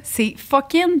 là, c'est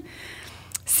fucking...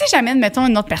 Si j'amène, mettons,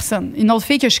 une autre personne, une autre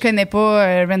fille que je connais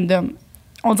pas, random,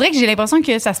 on dirait que j'ai l'impression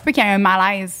que ça se peut qu'il y ait un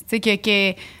malaise. Tu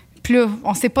sais, puis là,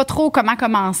 on sait pas trop comment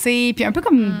commencer. Puis un peu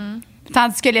comme...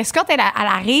 Tandis que l'escorte, elle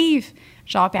arrive,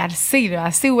 genre, puis elle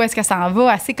sait où est-ce qu'elle s'en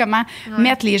va, elle sait comment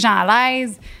mettre les gens à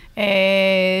l'aise.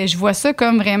 Je vois ça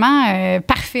comme vraiment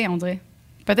parfait, on dirait.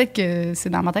 Peut-être que c'est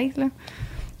dans ma tête, là.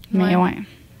 Mais ouais.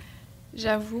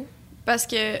 J'avoue. Parce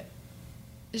que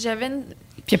j'avais une...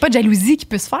 Puis il n'y a pas de jalousie qui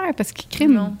peut se faire parce qu'il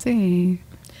crime. Non. Tu sais.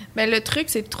 Ben, le truc,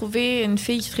 c'est de trouver une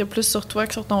fille qui serait plus sur toi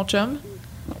que sur ton chum.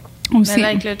 Aussi. Mais là,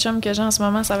 avec le chum que j'ai en ce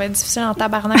moment, ça va être difficile en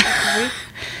tabarnak à trouver.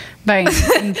 Ben,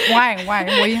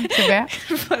 oui, c'est vrai.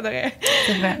 Faudrait.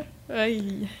 C'est vrai. Ouais.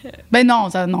 Ben non,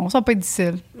 ça va pas être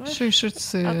difficile. Ouais. Je suis sûre que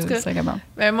tu serais capable.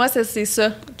 Ben moi, c'est ça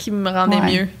qui me rendait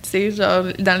mieux. Tu sais, genre,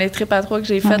 dans les trips à 3 que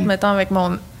j'ai faites, mettons, avec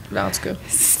mon... Ben, en tout cas,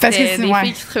 c'était des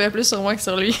filles qui se trouvaient plus sur moi que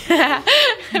sur lui.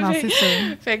 Non, c'est ça.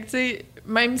 Fait que, tu sais,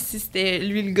 même si c'était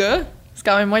lui le gars, c'est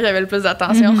quand même moi qui avais le plus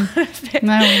d'attention.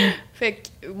 Fait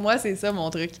que moi, c'est ça mon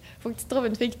truc. Faut que tu trouves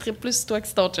une fille qui tripe plus sur toi que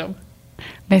sur ton chum.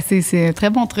 Ben, c'est un très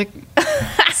bon truc.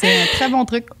 C'est un très bon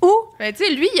truc. Ou... Ben, tu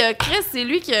sais, lui, Chris, c'est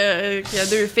lui qui a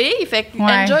 2 filles. Fait que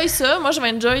enjoy ça. Moi, je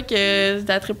vais enjoy que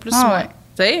tu trippes plus sur moi.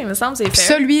 Tu sais, il me semble que c'est fair.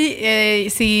 Ça, lui,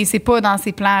 c'est pas dans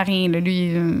ses plans, rien. Là.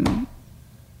 Lui...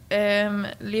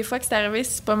 les fois que c'est arrivé,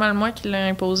 c'est pas mal moi qui l'ai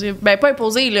imposé. Ben, pas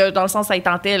imposé, là, dans le sens ça y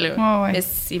tentait, là. Mais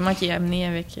c'est moi qui ai amené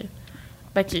avec...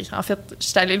 Ben, en fait,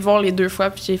 j'étais allée le voir les 2 fois,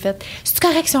 puis j'ai fait « C'est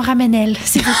correct si on ramène elle,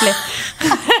 s'il vous plaît. »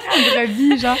 On dirait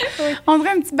vie, genre. On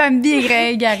dirait un petit Bambi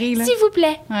égaré, là. S'il vous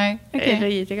plaît. Ouais, OK. Et là,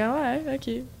 il était comme « Ouais, OK. »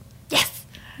 Yes!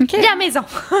 OK. Viens à la maison.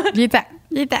 Il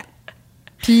est temps.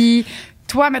 Puis,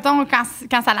 toi, mettons,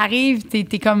 quand ça l'arrive,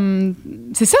 t'es comme...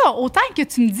 C'est ça, autant que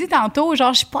tu me dis tantôt,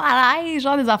 genre, je suis pas à l'aise,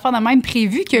 genre, des affaires de même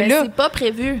prévues que là... c'est pas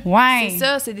prévu. Ouais. C'est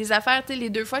ça, c'est des affaires, tu sais, les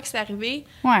 2 fois que c'est arrivé.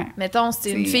 Ouais. Mettons,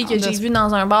 c'était une fille que j'ai vue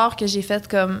dans un bar que j'ai fait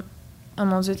comme... Oh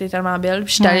mon Dieu, t'es tellement belle.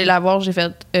 Puis j'étais allée la voir, j'ai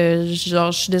fait...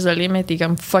 genre, je suis désolée, mais t'es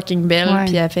comme fucking belle. Ouais.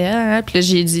 Puis elle fait... Ah. Puis là,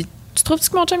 j'ai dit... Tu trouves-tu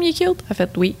que mon chum, il est cute? Elle fait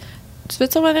oui. Tu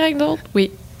veux-tu revenir avec d'autres? Oui.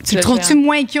 Tu le trouves-tu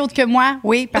moins cute que moi?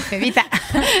 Oui, parfait. Vite.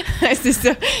 C'est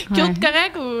ça. Cute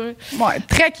correct ou... Ouais,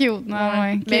 très cute.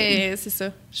 Ouais. Mais c'est ça.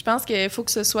 Je pense qu'il faut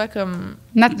que ce soit comme...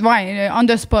 On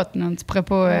the spot. Non, tu pourrais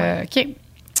pas... OK.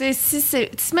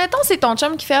 Si mettons, c'est ton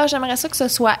chum qui fait j'aimerais ça que ce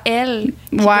soit elle.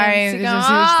 Ouais,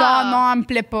 non, elle me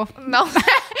plaît pas. Non.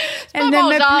 Elle ne me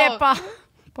plaît pas.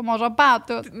 Pas mon genre, pas en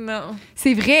tout. Non.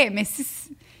 C'est vrai, mais si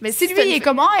lui, il est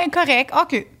comme, elle est correct,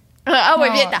 OK. Ah ouais,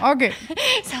 viens OK.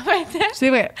 Ça va être... C'est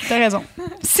vrai, t'as raison.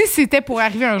 Si c'était pour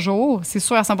arriver un jour, c'est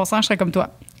sûr à 100% je serais comme toi.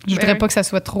 Je voudrais pas que ça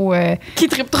soit trop... Qui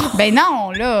tripe trop. Ben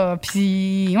non, là.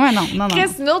 Puis, ouais, non.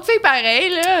 Qu'est-ce une autre fille pareille,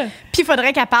 là? Puis il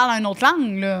faudrait qu'elle parle une autre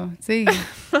langue, là. Tu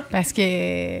sais. Parce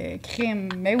que, crime,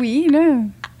 ben oui, là.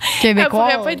 Québécoise. Elle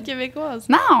pourrait pas être québécoise.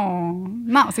 Non,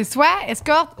 c'est soit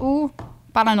escorte ou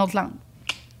parle une autre langue.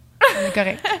 C'est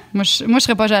correct. Moi, je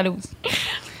serais pas jalouse.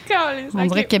 On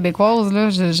dirait québécoise,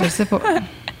 là, je sais pas.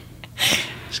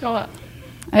 Je comprends.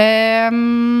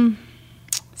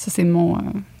 Ça, c'est mon...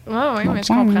 Oui, mais je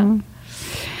point, comprends. OK.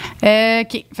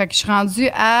 Fait que je suis rendue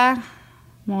à...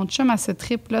 Mon chum à ce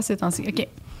trip-là, ces temps-ci. OK.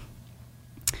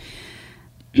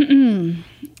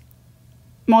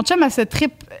 Mon chum à ce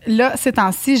trip-là, ces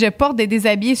temps-ci, je porte des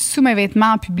déshabillés sous mes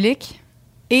vêtements en public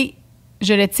et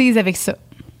je le tease avec ça.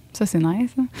 Ça, c'est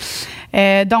nice.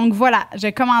 Hein? Donc, voilà. Je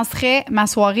commencerai ma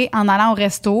soirée en allant au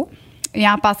resto et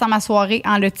en passant ma soirée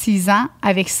en le teasant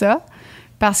avec ça.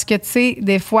 Parce que, tu sais,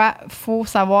 des fois, il faut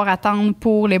savoir attendre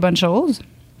pour les bonnes choses.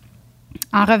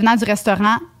 En revenant du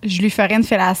restaurant, je lui ferai une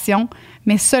fellation,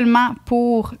 mais seulement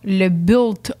pour le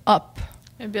build-up.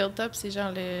 Le build-up, c'est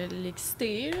genre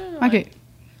l'excité. Là. OK.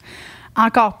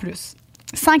 Encore plus.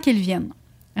 Sans qu'il vienne.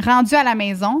 Rendu à la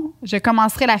maison, je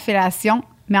commencerai la fellation,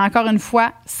 mais encore une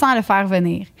fois, sans le faire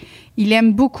venir. Il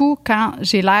aime beaucoup quand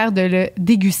j'ai l'air de le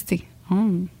déguster.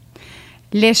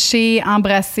 Lécher,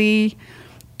 embrasser...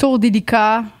 Tout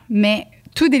délicat, mais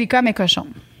cochon.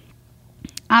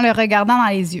 En le regardant dans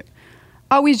les yeux.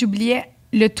 Ah oui, j'oubliais,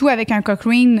 le tout avec un cock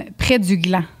ring près du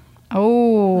gland.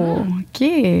 Oh, OK.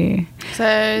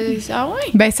 Ah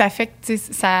oui? Ben, ça fait que,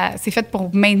 c'est fait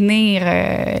pour maintenir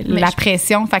la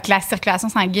pression. Fait que la circulation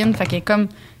sanguine, fait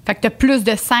que t'as plus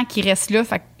de sang qui reste là.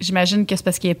 Fait que j'imagine que c'est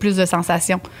parce qu'il y a plus de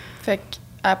sensations. Fait que,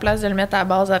 à la place de le mettre à la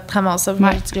base, elle te ramasse ça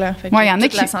proche du gland. Fait que y en a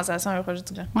toute la sensation est proche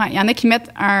du gland. Oui, il y en a qui mettent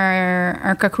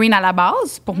un cock ring à la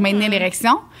base pour maintenir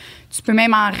l'érection. Tu peux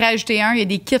même en rajouter un. Il y a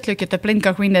des kits là, que tu as plein de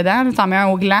cock rings dedans. Là. T'en mets un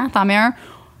au gland, t'en mets un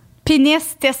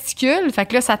pénis-testicule. Fait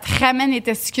que là, ça te ramène les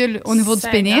testicules au niveau du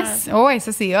pénis. Oh, ouais,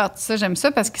 ça, c'est hot. Ça, j'aime ça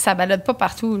parce que ça balade pas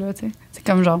partout. Là, t'sais. C'est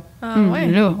comme genre... ouais?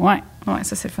 Là, ouais,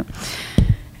 ça, c'est le fun.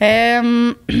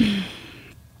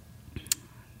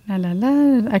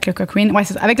 Avec le cock ring. Oui,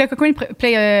 c'est ça. Avec le cock ring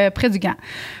près du gland.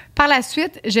 Par la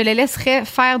suite, je les laisserai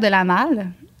faire de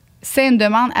l'anal. C'est une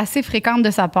demande assez fréquente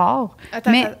de sa part.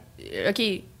 Attends, OK.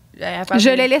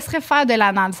 Je les laisserai faire de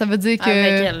l'anal. Ça veut dire que...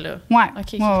 Avec elle, là. Oui,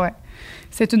 okay. Ouais.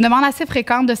 C'est une demande assez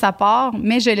fréquente de sa part,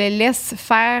 mais je les laisse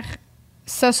faire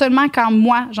ça seulement quand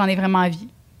moi, j'en ai vraiment envie.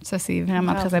 Ça, c'est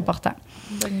vraiment très important.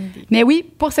 Bonne idée. Mais oui,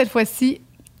 pour cette fois-ci,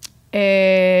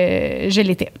 je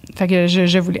l'étais. Fait que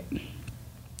je voulais.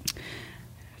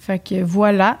 Fait que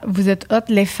voilà, vous êtes hot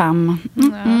les femmes.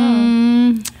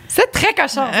 C'est très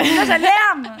cochon. Là, je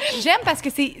l'aime. J'aime parce que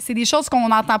c'est des choses qu'on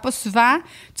n'entend pas souvent.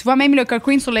 Tu vois, même le cock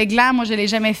ring sur les glands, moi, je l'ai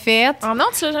jamais fait. Oh non,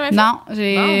 tu l'as jamais fait? Non,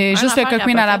 j'ai juste le cock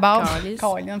ring à la base. Il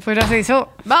faut que j'essaie ça.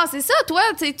 Bon, c'est ça, toi,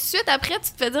 tu sais, tout de suite après,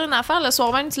 tu te fais dire une affaire, le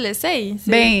soir même, tu l'essayes.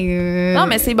 Non,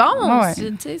 mais c'est bon. Ouais.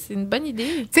 C'est une bonne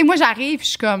idée. Tu sais, moi, j'arrive, je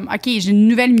suis comme, OK, j'ai une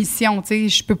nouvelle mission. Tu sais,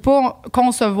 je peux pas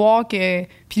concevoir que.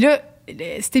 Puis là,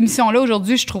 cette émission-là,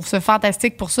 aujourd'hui, je trouve ça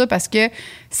fantastique pour ça parce que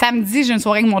samedi, j'ai une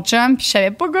soirée avec mon chum puis je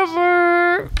savais pas quoi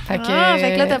faire. Fait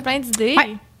que là, t'as plein d'idées.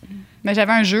 Ouais. Mais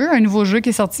j'avais un nouveau jeu qui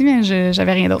est sorti, mais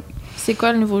j'avais rien d'autre. C'est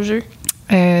quoi le nouveau jeu?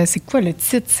 C'est quoi le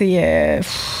titre? C'est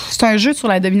un jeu sur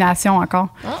la domination encore.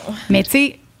 Oh. Mais tu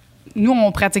sais, nous,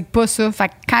 on pratique pas ça. Fait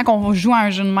que quand on joue à un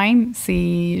jeu de même,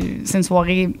 c'est une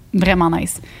soirée vraiment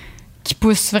nice. Qui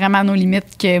pousse vraiment nos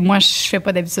limites que moi, je fais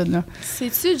pas d'habitude. Là.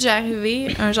 C'est-tu déjà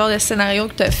arrivé un genre de scénario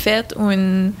que t'as fait ou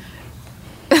une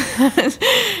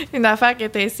affaire que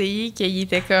t'as essayé qu'il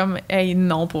était comme « Hey,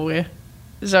 non, pour vrai. »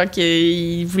 Genre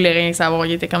qu'il voulait rien savoir.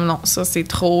 Il était comme « Non, ça, c'est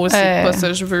trop. C'est pas ça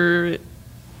que je veux. »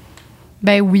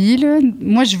 Ben oui, là.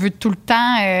 Moi, je veux tout le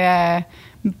temps,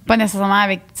 pas nécessairement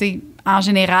avec, tu sais, en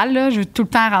général, là, je veux tout le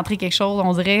temps rentrer quelque chose,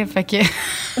 on dirait. Fait que.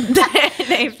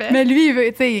 Mais lui, il veut,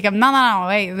 tu sais, il est comme non,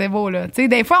 ouais, c'est beau, là. Tu sais,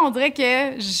 des fois, on dirait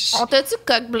que. On t'a-tu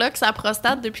coq-bloc sa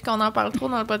prostate depuis qu'on en parle trop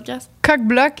dans le podcast?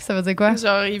 Coq-bloc, ça veut dire quoi?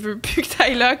 Genre, il veut plus que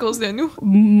t'ailles là à cause de nous.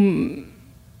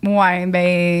 Ouais,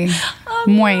 ben.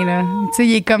 Moins, là. Tu sais,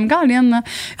 il est comme Caroline, là.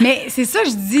 Mais c'est ça,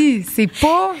 je dis, c'est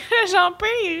pas.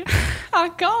 J'empire!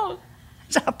 Encore!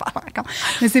 J'en parle encore.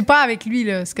 Mais c'est pas avec lui,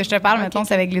 là. Ce que je te parle, mettons,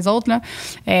 c'est avec les autres, là.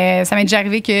 Ça m'est déjà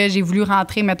arrivé que j'ai voulu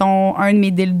rentrer, mettons, un de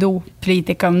mes dildos. Puis là, il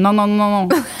était comme non.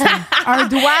 Un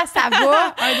doigt, ça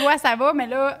va, mais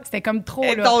là, c'était comme trop,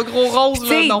 là. Ton gros rose,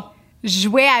 là, non. Je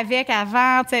jouais avec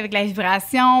avant, tu sais, avec la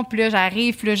vibration. Puis là,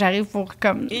 j'arrive pour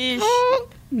comme.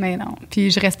 Mais non. Puis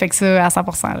je respecte ça à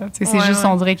 100%, là. C'est juste,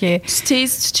 on dirait que. Tu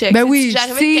teases, tu check. Ben oui, si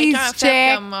j'arrivais que quelqu'un a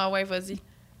fait comme, ah ouais, vas-y.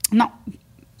 Non.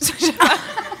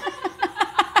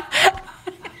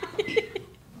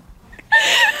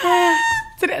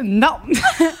 Non!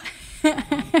 Elle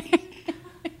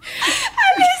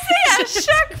essaie à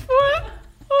chaque fois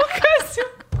au cas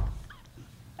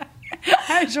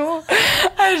où.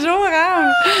 Un jour,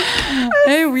 hein?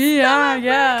 Eh oui, hein,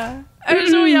 gars. Un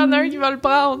jour, il y en a un qui va le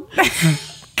prendre.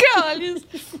 Calice!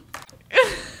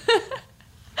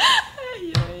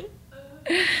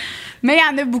 Mais il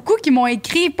y en a beaucoup qui m'ont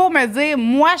écrit pour me dire,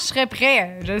 moi, je serais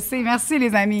prêt. Je sais, merci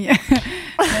les amis.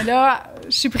 Mais là,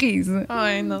 je suis prise.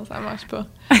 Ouais, non, ça marche pas.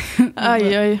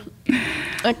 Aïe.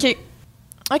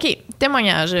 OK,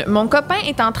 témoignage. Mon copain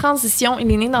est en transition.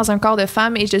 Il est né dans un corps de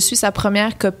femme et je suis sa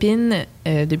première copine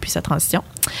depuis sa transition.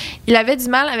 Il avait du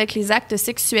mal avec les actes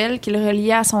sexuels qu'il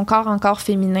reliait à son corps encore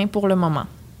féminin pour le moment.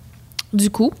 Du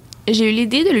coup, j'ai eu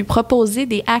l'idée de lui proposer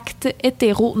des actes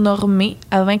hétéronormés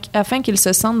afin qu'il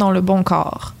se sente dans le bon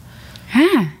corps.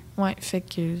 Ah! Ouais, fait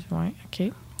que... Ouais,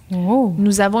 OK. Oh.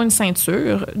 Nous avons une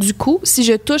ceinture. Du coup, si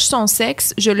je touche son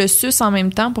sexe, je le suce en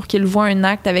même temps pour qu'il voit un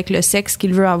acte avec le sexe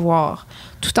qu'il veut avoir,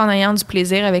 tout en ayant du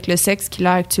plaisir avec le sexe qu'il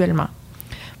a actuellement.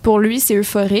 Pour lui, c'est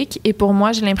euphorique et pour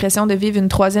moi, j'ai l'impression de vivre une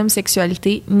troisième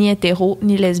sexualité, ni hétéro,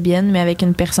 ni lesbienne, mais avec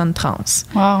une personne trans.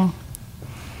 Wow.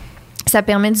 Ça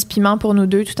permet du piment pour nous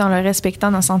deux tout en le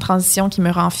respectant dans son transition qui me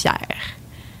rend fière.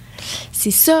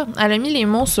 C'est ça. Elle a mis les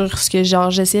mots sur ce que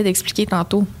j'essayais d'expliquer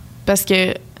tantôt. Parce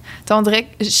que, on dirait que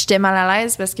j'étais mal à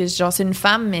l'aise parce que c'est une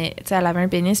femme, mais elle avait un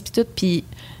pénis puis tout, puis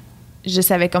je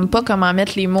savais comme pas comment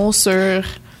mettre les mots sur...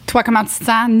 Toi, comment tu te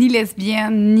sens? Ni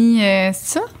lesbienne, ni...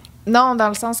 c'est ça? Non, dans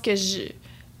le sens que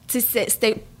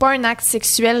c'était pas un acte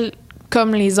sexuel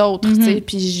comme les autres, tu sais,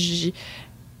 puis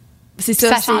c'est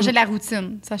ça. Ça changeait la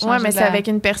routine. Ouais, mais c'est avec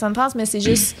une personne trans, mais c'est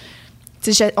juste...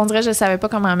 on dirait que je savais pas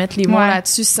comment mettre les mots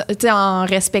là-dessus, en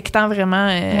respectant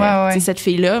vraiment cette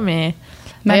fille-là, mais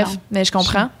bref, mais je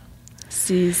comprends.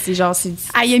 C'est genre...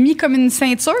 Elle a mis comme une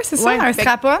ceinture, c'est ça? Un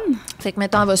strap-on? Fait que,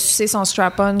 mettons, elle va sucer son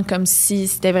strap-on comme si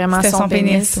c'était vraiment son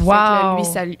pénis. Wow! Fait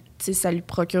que là, lui, ça lui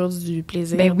procure du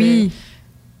plaisir. Ben oui!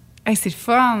 Hey, c'est le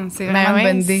fun! C'est vraiment une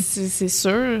bonne idée. C'est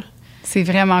sûr. C'est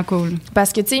vraiment cool.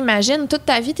 Parce que, tu sais, imagine, toute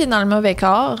ta vie, t'es dans le mauvais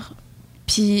corps,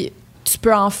 puis tu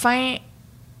peux enfin...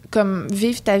 comme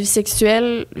vivre ta vie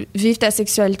sexuelle, vivre ta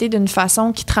sexualité d'une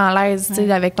façon qui te rend à l'aise, tu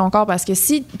sais, avec ton corps. Parce que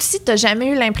si t'as jamais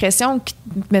eu l'impression que,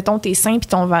 mettons, tes seins puis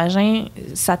ton vagin,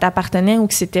 ça t'appartenait ou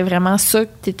que c'était vraiment ça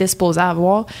que t'étais supposé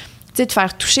avoir, tu sais, te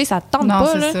faire toucher, ça te tente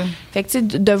pas, là. Ça. Fait que, tu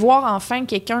sais, de voir enfin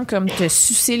quelqu'un comme te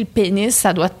sucer le pénis,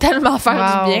 ça doit tellement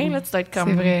faire du bien, là. Tu dois être comme...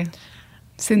 C'est vrai.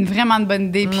 C'est vraiment une bonne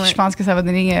idée, puis je pense que ça va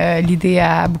donner l'idée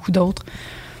à beaucoup d'autres.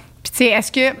 Puis, tu sais,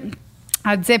 est-ce que...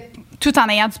 Elle disait... tout en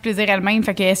ayant du plaisir elle-même.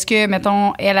 Fait que est-ce que,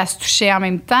 mettons, elle se touchait en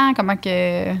même temps? Comment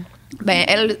que... Ben,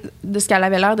 elle, de ce qu'elle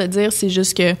avait l'air de dire, c'est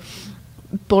juste que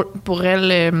pour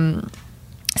elle,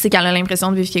 c'est qu'elle a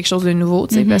l'impression de vivre quelque chose de nouveau,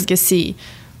 tu sais, parce que c'est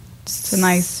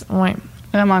nice. Ouais.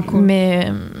 Vraiment cool.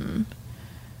 Mais...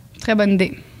 très bonne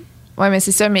idée. Ouais, mais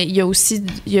c'est ça, mais il y a aussi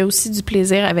du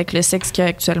plaisir avec le sexe qu'il y a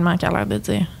actuellement, qu'elle a l'air de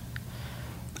dire.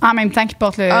 En même temps qu'il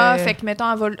porte le... Ah, fait que, mettons,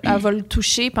 elle va le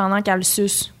toucher pendant qu'elle le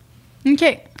suce.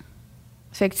 OK.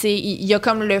 Fait que, tu sais, il y a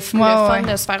comme le fun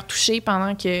de se faire toucher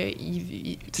pendant qu'il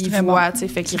voit, tu sais.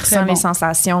 Fait qu'il ressent les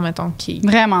sensations, mettons, qu'il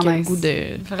vraiment a nice. Le goût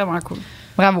de... Vraiment cool.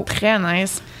 Bravo. Très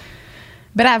nice.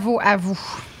 Bravo à vous.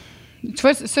 Tu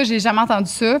vois, ça, j'ai jamais entendu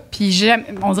ça. Puis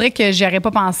on dirait que j'y aurais pas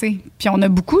pensé. Puis on a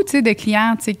beaucoup, tu sais, de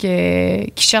clients, tu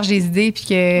sais, qui cherchent des idées puis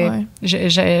que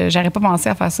j'aurais pas pensé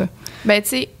à faire ça. Ben, tu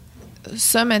sais,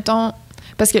 ça, mettons...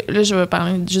 Parce que là, je vais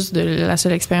parler juste de la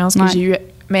seule expérience que j'ai eue.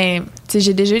 Mais, tu sais,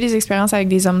 j'ai déjà eu des expériences avec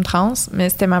des hommes trans, mais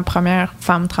c'était ma première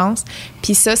femme trans.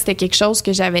 Puis ça, c'était quelque chose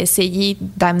que j'avais essayé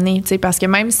d'amener, tu sais, parce que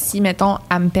même si, mettons,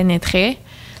 elle me pénétrait,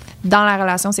 dans la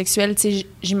relation sexuelle, tu sais,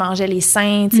 j'y mangeais les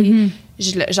seins, tu sais.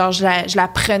 Je la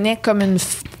prenais comme une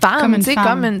femme, tu sais,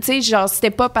 tu sais, genre, c'était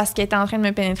pas parce qu'elle était en train de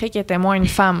me pénétrer qu'elle était moins une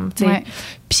femme, tu sais. Ouais.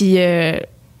 Puis,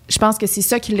 je pense que c'est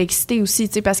ça qui l'a excitée aussi,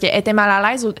 tu sais, parce qu'elle était mal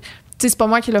à l'aise. Tu sais, c'est pas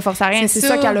moi qui l'a forcé à rien, c'est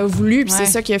ça qu'elle a voulu, puis c'est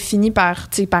ça qui a fini par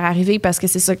arriver, parce que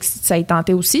c'est ça que ça y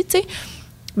tentait aussi, tu sais.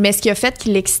 Mais ce qui a fait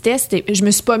qu'il l'excitait, c'était... Je me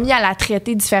suis pas mis à la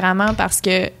traiter différemment parce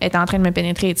qu'elle était en train de me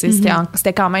pénétrer, tu sais.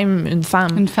 C'était quand même une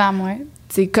femme. Une femme, oui.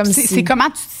 C'est comment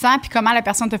tu te sens puis comment la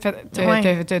personne te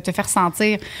fait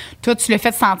ressentir. Toi, tu le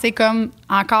fais te sentir comme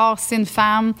encore, c'est une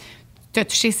femme, tu as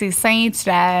touché ses seins,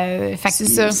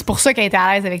 c'est pour ça qu'elle était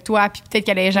à l'aise avec toi, puis peut-être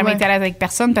qu'elle n'avait jamais été à l'aise avec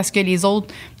personne parce que les autres,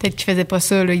 peut-être qu'ils faisaient pas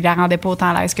ça, là, ils la rendaient pas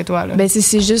autant à l'aise que toi. Là. Ben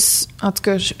c'est juste, en tout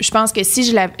cas, je pense que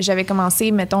si j'avais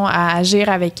commencé, mettons, à agir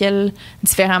avec elle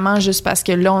différemment juste parce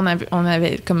que là, on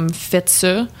avait comme fait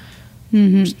ça,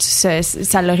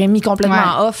 ça l'aurait mis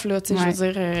complètement off, là, tu sais, je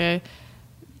veux dire...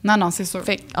 Non, c'est sûr.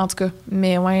 Fait, en tout cas,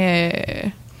 mais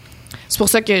c'est pour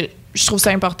ça que je trouve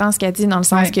ça important ce qu'elle dit, dans le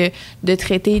sens que de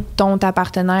traiter ta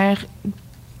partenaire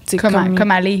comme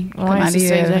aller. Comme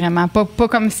aller, vraiment. Pas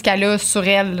comme ce qu'elle a sur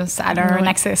elle. Là. Elle a un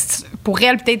accès. Pour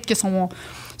elle, peut-être que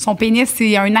son pénis,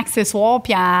 c'est un accessoire,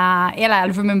 puis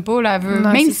elle veut même pas. Là, elle veut,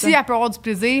 même si elle peut avoir du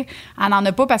plaisir, elle n'en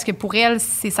a pas parce que pour elle,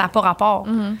 ça n'a pas rapport.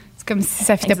 C'est comme si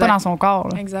ça ne fitait pas dans son corps.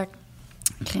 Là. Exact.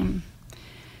 Crime.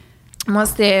 Moi,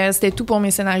 c'était tout pour mes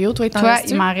scénarios. Toi,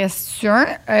 il m'en reste un.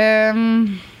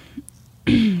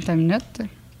 T'as une minute.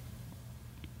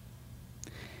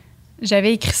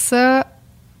 J'avais écrit ça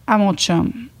à mon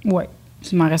chum. Ouais,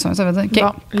 il m'en reste un, ça veut dire. Okay.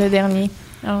 Bon, le dernier.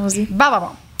 Allons-y. Bon.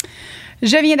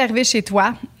 Je viens d'arriver chez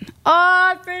toi.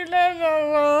 C'est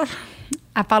là.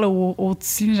 Elle parle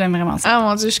au-dessus. J'aime vraiment ça. Ah,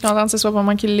 mon Dieu, je suis contente que ce soit pas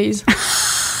moi qui le lise.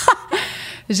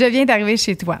 Je viens d'arriver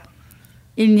chez toi.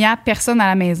 Il n'y a personne à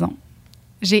la maison.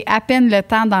 J'ai à peine le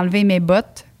temps d'enlever mes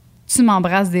bottes. Tu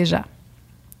m'embrasses déjà.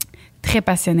 Très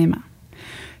passionnément.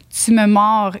 Tu me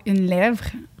mords une lèvre.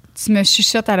 Tu me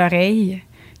chuchotes à l'oreille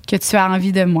que tu as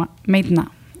envie de moi, maintenant.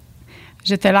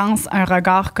 Je te lance un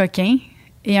regard coquin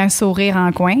et un sourire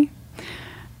en coin,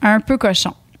 un peu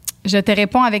cochon. Je te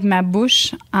réponds avec ma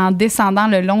bouche en descendant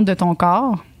le long de ton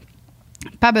corps.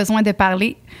 Pas besoin de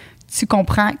parler. Tu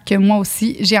comprends que moi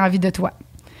aussi, j'ai envie de toi.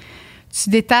 Tu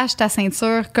détaches ta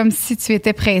ceinture comme si tu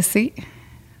étais pressé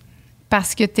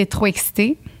parce que tu es trop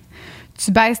excité.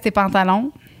 Tu baisses tes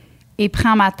pantalons et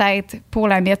prends ma tête pour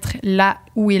la mettre là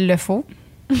où il le faut.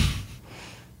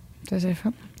 Ça, c'est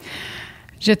fun.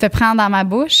 Je te prends dans ma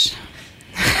bouche.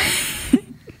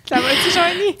 Ça va-tu,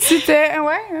 Joanie?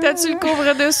 T'as-tu le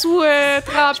couvre-dessous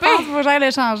trempé? Je pense qu'il faut que j'aille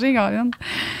le changer, Colin.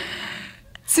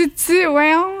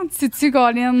 Tu,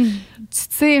 Colin, tu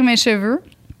tires mes cheveux.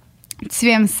 Tu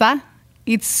aimes ça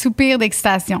et tu soupires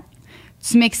d'excitation.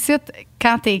 Tu m'excites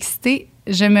quand t'es excité.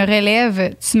 Je me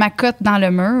relève. Tu m'accotes dans le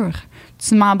mur.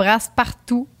 Tu m'embrasses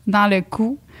partout dans le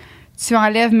cou. Tu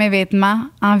enlèves mes vêtements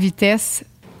en vitesse.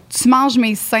 Tu manges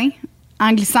mes seins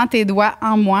en glissant tes doigts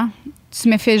en moi. Tu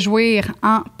me fais jouir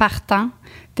en partant.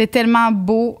 T'es tellement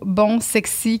beau, bon,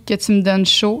 sexy que tu me donnes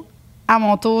chaud. À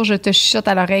mon tour, je te chuchote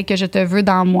à l'oreille que je te veux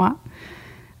dans moi.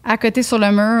 À côté sur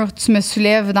le mur, tu me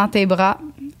soulèves dans tes bras.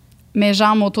 Mes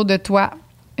jambes autour de toi.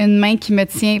 Une main qui me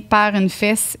tient par une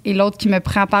fesse et l'autre qui me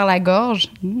prend par la gorge.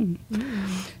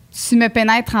 Tu me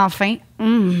pénètres enfin.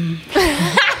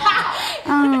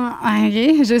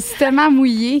 Okay. Je suis tellement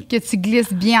mouillée que tu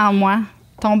glisses bien en moi.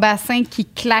 Ton bassin qui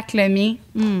claque le mien.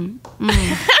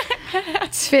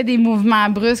 Tu fais des mouvements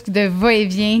brusques de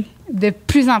va-et-vient de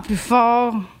plus en plus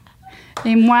fort.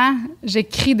 Et moi, je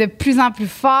crie de plus en plus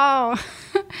fort.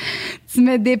 Tu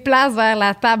me déplaces vers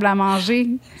la table à manger.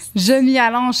 Je m'y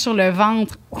allonge sur le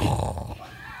ventre.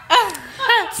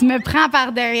 Tu me prends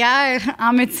par derrière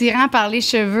en me tirant par les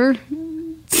cheveux.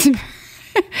 Si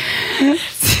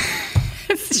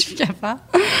je suis capable.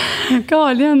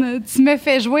 Colin, tu me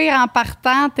fais jouir en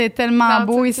partant. T'es tellement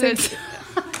beau et sexy.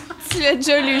 Tu l'as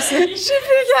déjà lu, ça. Je suis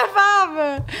plus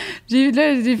capable.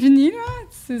 J'ai fini,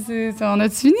 là. On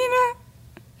a-tu fini, là?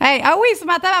 Hey, sur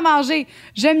ma table à manger.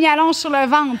 Je m'y allonge sur le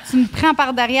ventre. Tu me prends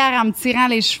par derrière en me tirant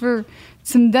les cheveux.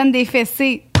 Tu me donnes des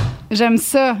fessées. J'aime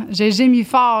ça. J'ai gémis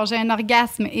fort. J'ai un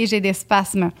orgasme et j'ai des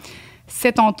spasmes.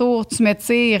 C'est ton tour. Tu me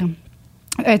tires.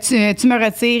 Tu me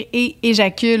retires et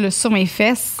éjacules sur mes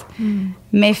fesses.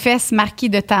 Mes fesses marquées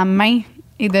de ta main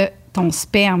et de ton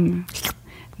sperme.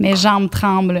 Mes jambes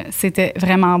tremblent. C'était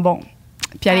vraiment bon.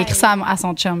 Puis elle a écrit ça à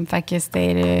son chum. Fait que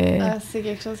c'était le... Ah, c'est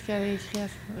quelque chose qu'elle a écrit à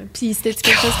son... Puis c'était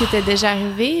quelque chose qui était déjà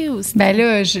arrivé ou c'était... Ben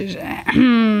là,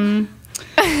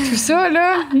 Tout ça,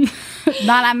 là,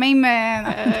 dans la même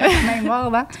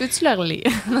ordre. Hein? Peux-tu leur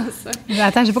lire?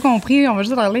 Attends, j'ai pas compris, on va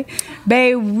juste leur lire.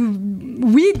 Ben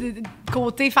oui,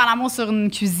 côté faire l'amour sur une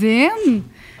cuisine.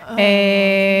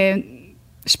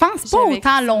 Je pense pas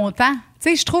autant longtemps. Tu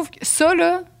sais, je trouve que ça,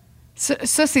 là,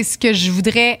 ça, c'est ce que je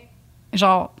voudrais,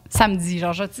 genre, samedi.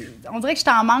 Genre, on dirait que je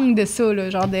t'en manque de ça, là.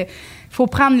 Genre, faut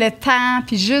prendre le temps,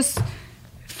 puis juste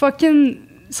fucking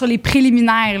sur les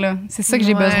préliminaires, là. C'est ça que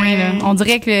j'ai besoin, là. On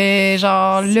dirait que,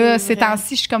 genre, là, ces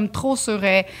temps-ci, je suis comme trop sur...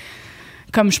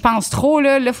 comme je pense trop,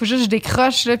 là, faut juste que je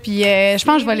décroche, là, puis je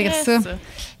pense que je vais lire ça.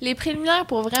 Les préliminaires,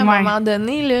 pour vrai, à un moment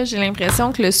donné, là, j'ai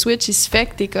l'impression que le switch, il se fait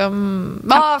que t'es comme...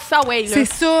 là. C'est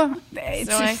ça.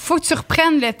 Faut que tu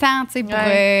reprennes le temps, tu sais, pour...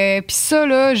 puis ça,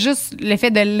 là, juste le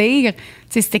fait de le lire, tu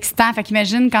sais, c'est excitant. Fait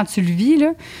qu'imagine quand tu le vis, là.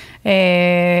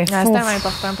 C'est tellement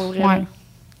important, pour vrai.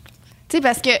 Tu sais,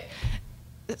 parce que...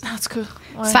 En tout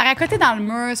cas, se faire accoter dans le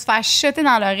mur, se faire chuter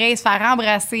dans l'oreille, se faire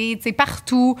embrasser, tu sais,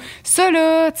 partout. Ça,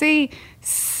 là, tu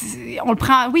sais, on le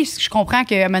prend... Oui, je comprends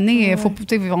qu'à un moment donné,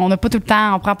 on n'a pas tout le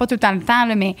temps, on prend pas tout le temps le temps,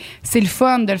 là, mais c'est le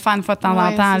fun de le faire une fois de temps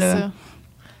en temps, là. Ça.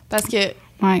 Parce que...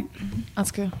 En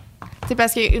tout cas, tu sais,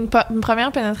 parce qu'une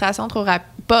première pénétration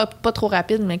pas trop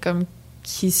rapide, mais comme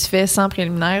qui se fait sans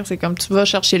préliminaire, c'est comme tu vas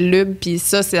chercher le lube, puis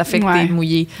ça fait que t'es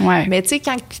mouillé. Mais tu sais,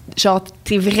 quand genre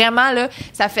t'es vraiment là,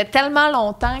 ça fait tellement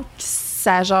longtemps que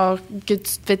ça, genre, que tu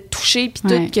te fais toucher, puis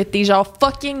tout, que t'es genre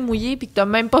fucking mouillé, puis que t'as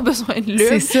même pas besoin de lube.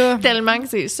 C'est ça. Tellement que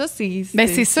c'est ça.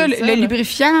 C'est ça. Le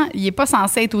lubrifiant, il est pas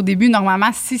censé être au début,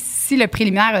 normalement, si le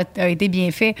préliminaire a été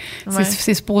bien fait.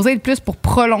 C'est supposé être plus pour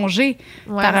prolonger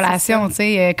ta relation. Tu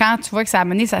sais, quand tu vois que ça a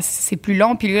mené, c'est plus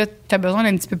long, puis là, t'as besoin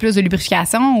d'un petit peu plus de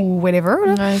lubrification ou whatever.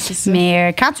 Là. C'est ça.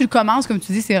 Mais quand tu le commences, comme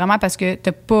tu dis, c'est vraiment parce que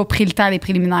t'as pas pris le temps des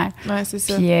préliminaires. C'est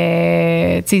ça. Puis, tu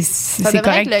sais, ça devrait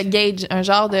correct. être le gage, un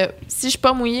genre de... Si je suis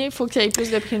pas mouillée, il faut qu'il y ait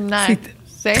plus de préliminaires.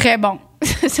 C'est très bon.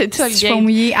 C'est ça, le Si je suis pas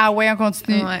mouillée, on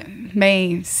continue.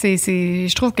 Ben,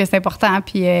 je trouve que c'est important.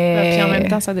 Puis, puis en même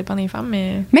temps, ça dépend des femmes,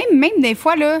 mais... Même des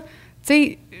fois, là, tu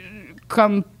sais,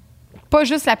 comme pas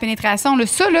juste la pénétration, là,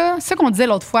 ça qu'on disait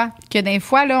l'autre fois, que des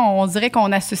fois, là, on dirait qu'on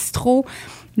associe trop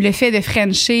le fait de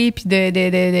frencher puis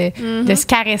de se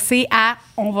caresser à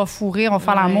on va fourrer, on va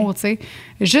faire l'amour, tu sais.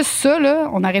 Juste ça, là,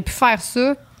 on aurait pu faire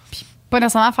ça, puis pas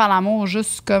nécessairement faire l'amour,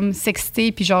 juste comme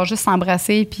s'exciter, puis genre juste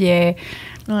s'embrasser, puis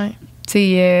tu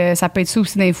sais, ça peut être ça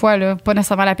aussi des fois, là, pas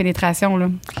nécessairement la pénétration, là.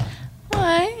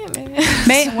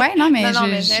 Mais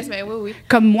oui.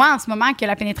 Comme moi, en ce moment, que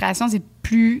la pénétration, c'est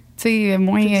plus, tu sais,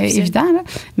 moins évident, là.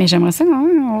 Mais j'aimerais ça, quand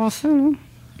même, avoir ça, là.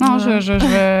 Non,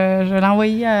 je vais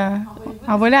l'envoyer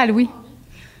envoyer à Louis.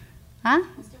 Hein?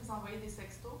 Est-ce que vous envoyez des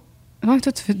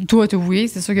sextos? Toi, oui,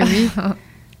 c'est sûr que oui.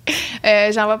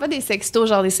 J'envoie pas des sextos,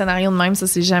 genre des scénarios de même, ça,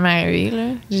 c'est jamais arrivé, là.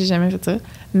 J'ai jamais fait ça.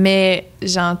 Mais,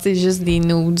 genre, tu sais, juste des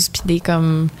nudes, puis des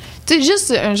comme... Tu sais,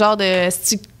 juste un genre de...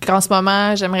 En ce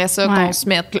moment, j'aimerais ça qu'on se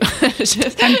mette, là.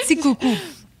 Un petit coucou.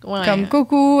 Comme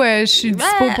coucou, je suis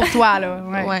dispo pour toi, là.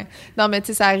 Non, mais tu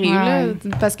sais, ça arrive, là.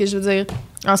 Parce que je veux dire,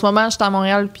 en ce moment, je suis à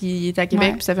Montréal, puis il est à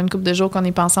Québec, puis ça fait une couple de jours qu'on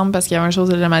n'est pas ensemble parce qu'il y a une chose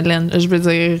de la Madeleine. Je veux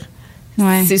dire,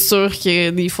 c'est sûr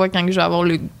que des fois, quand je vais avoir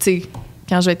le. Tu sais,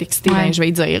 quand je vais être excitée, ben, je vais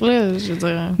y dire, là. Je veux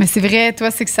dire. Mais c'est vrai,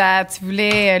 toi, c'est que ça. Tu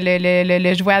voulais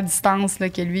le jouet à distance, là,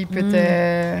 que lui, il peut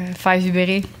te faire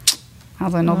vibrer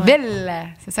dans une autre ville.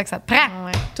 C'est ça que ça te prend.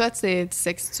 Toi, tu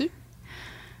sexes-tu?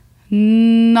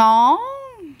 Non.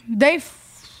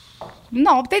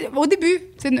 Non, peut-être au début.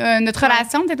 Notre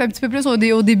relation, peut-être un petit peu plus au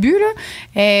début.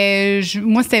 Là.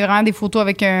 Moi, c'était vraiment des photos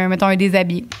avec, mettons, un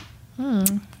déshabillé.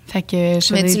 Fait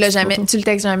que mais tu le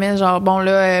textes jamais, genre, bon,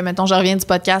 là, mettons, je reviens du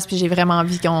podcast, puis j'ai vraiment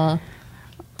envie qu'on...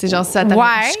 Tu sais, genre, ça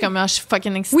t'arrive, je suis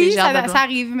fucking excitée. Oui, ça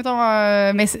arrive, mettons,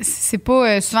 mais c'est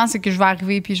pas... souvent, c'est que je vais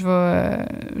arriver, puis je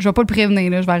vais pas le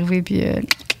prévenir, là. Je vais arriver, puis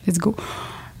let's go.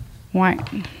 Ouais.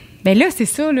 Ben là, c'est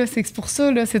ça, là. C'est pour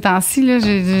ça, là, ces temps-ci, là.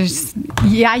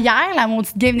 Hier, la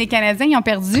maudite game des Canadiens, ils ont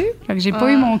perdu. Fait que j'ai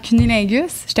pas eu mon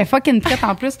cunilingus. J'étais fucking prête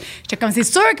en plus. J'étais comme, c'est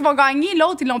sûr qu'ils vont gagner.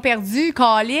 L'autre, ils l'ont perdu,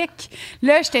 calique.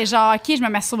 Là, j'étais genre, OK, je me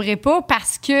masturberai pas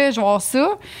parce que je vais avoir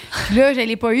ça. Puis là, je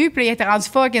l'ai pas eu. Puis là, il était rendu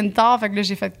fucking tard. Fait que là,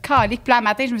 j'ai fait calique. Puis là, le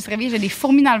matin, je me suis réveillée, j'ai des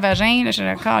fourmis dans le vagin. Là, j'étais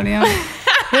là, calique.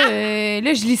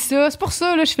 Là, je lis ça. C'est pour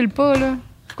ça, là, je file pas, là.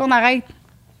 Faut qu'on arrête.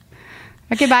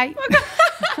 OK, bye.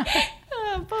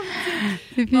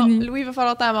 C'est fini. Bon, Louis, il va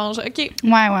falloir t'en manger. OK. Ouais.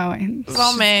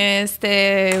 Bon, mais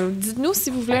c'était... Dites-nous si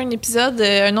vous voulez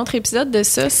un autre épisode de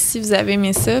ça, si vous avez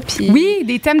aimé ça. Puis... Oui,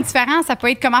 des thèmes différents. Ça peut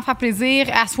être comment faire plaisir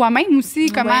à soi-même aussi.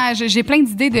 Comment j'ai plein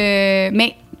d'idées de...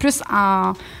 Mais plus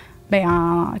en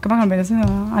comment on appelle ça?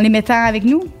 En les mettant avec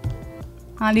nous.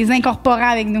 En les incorporant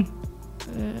avec nous.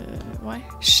 Ouais.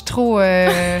 Je suis trop...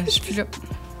 je suis plus là.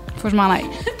 Faut que je m'en aille.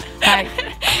 Bye.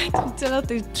 Tu vas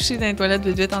te toucher dans les toilettes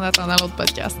vite en attendant l'autre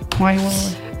podcast. Ouais.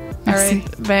 Merci.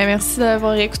 Alright. Ben, merci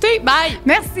d'avoir écouté. Bye!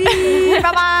 Merci!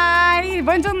 Bye-bye!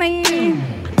 Bonne journée!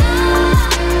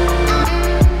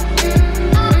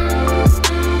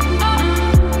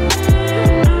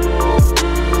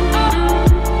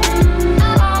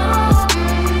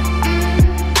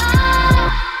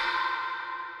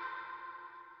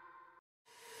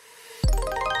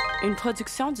 Une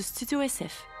production du Studio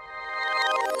SF.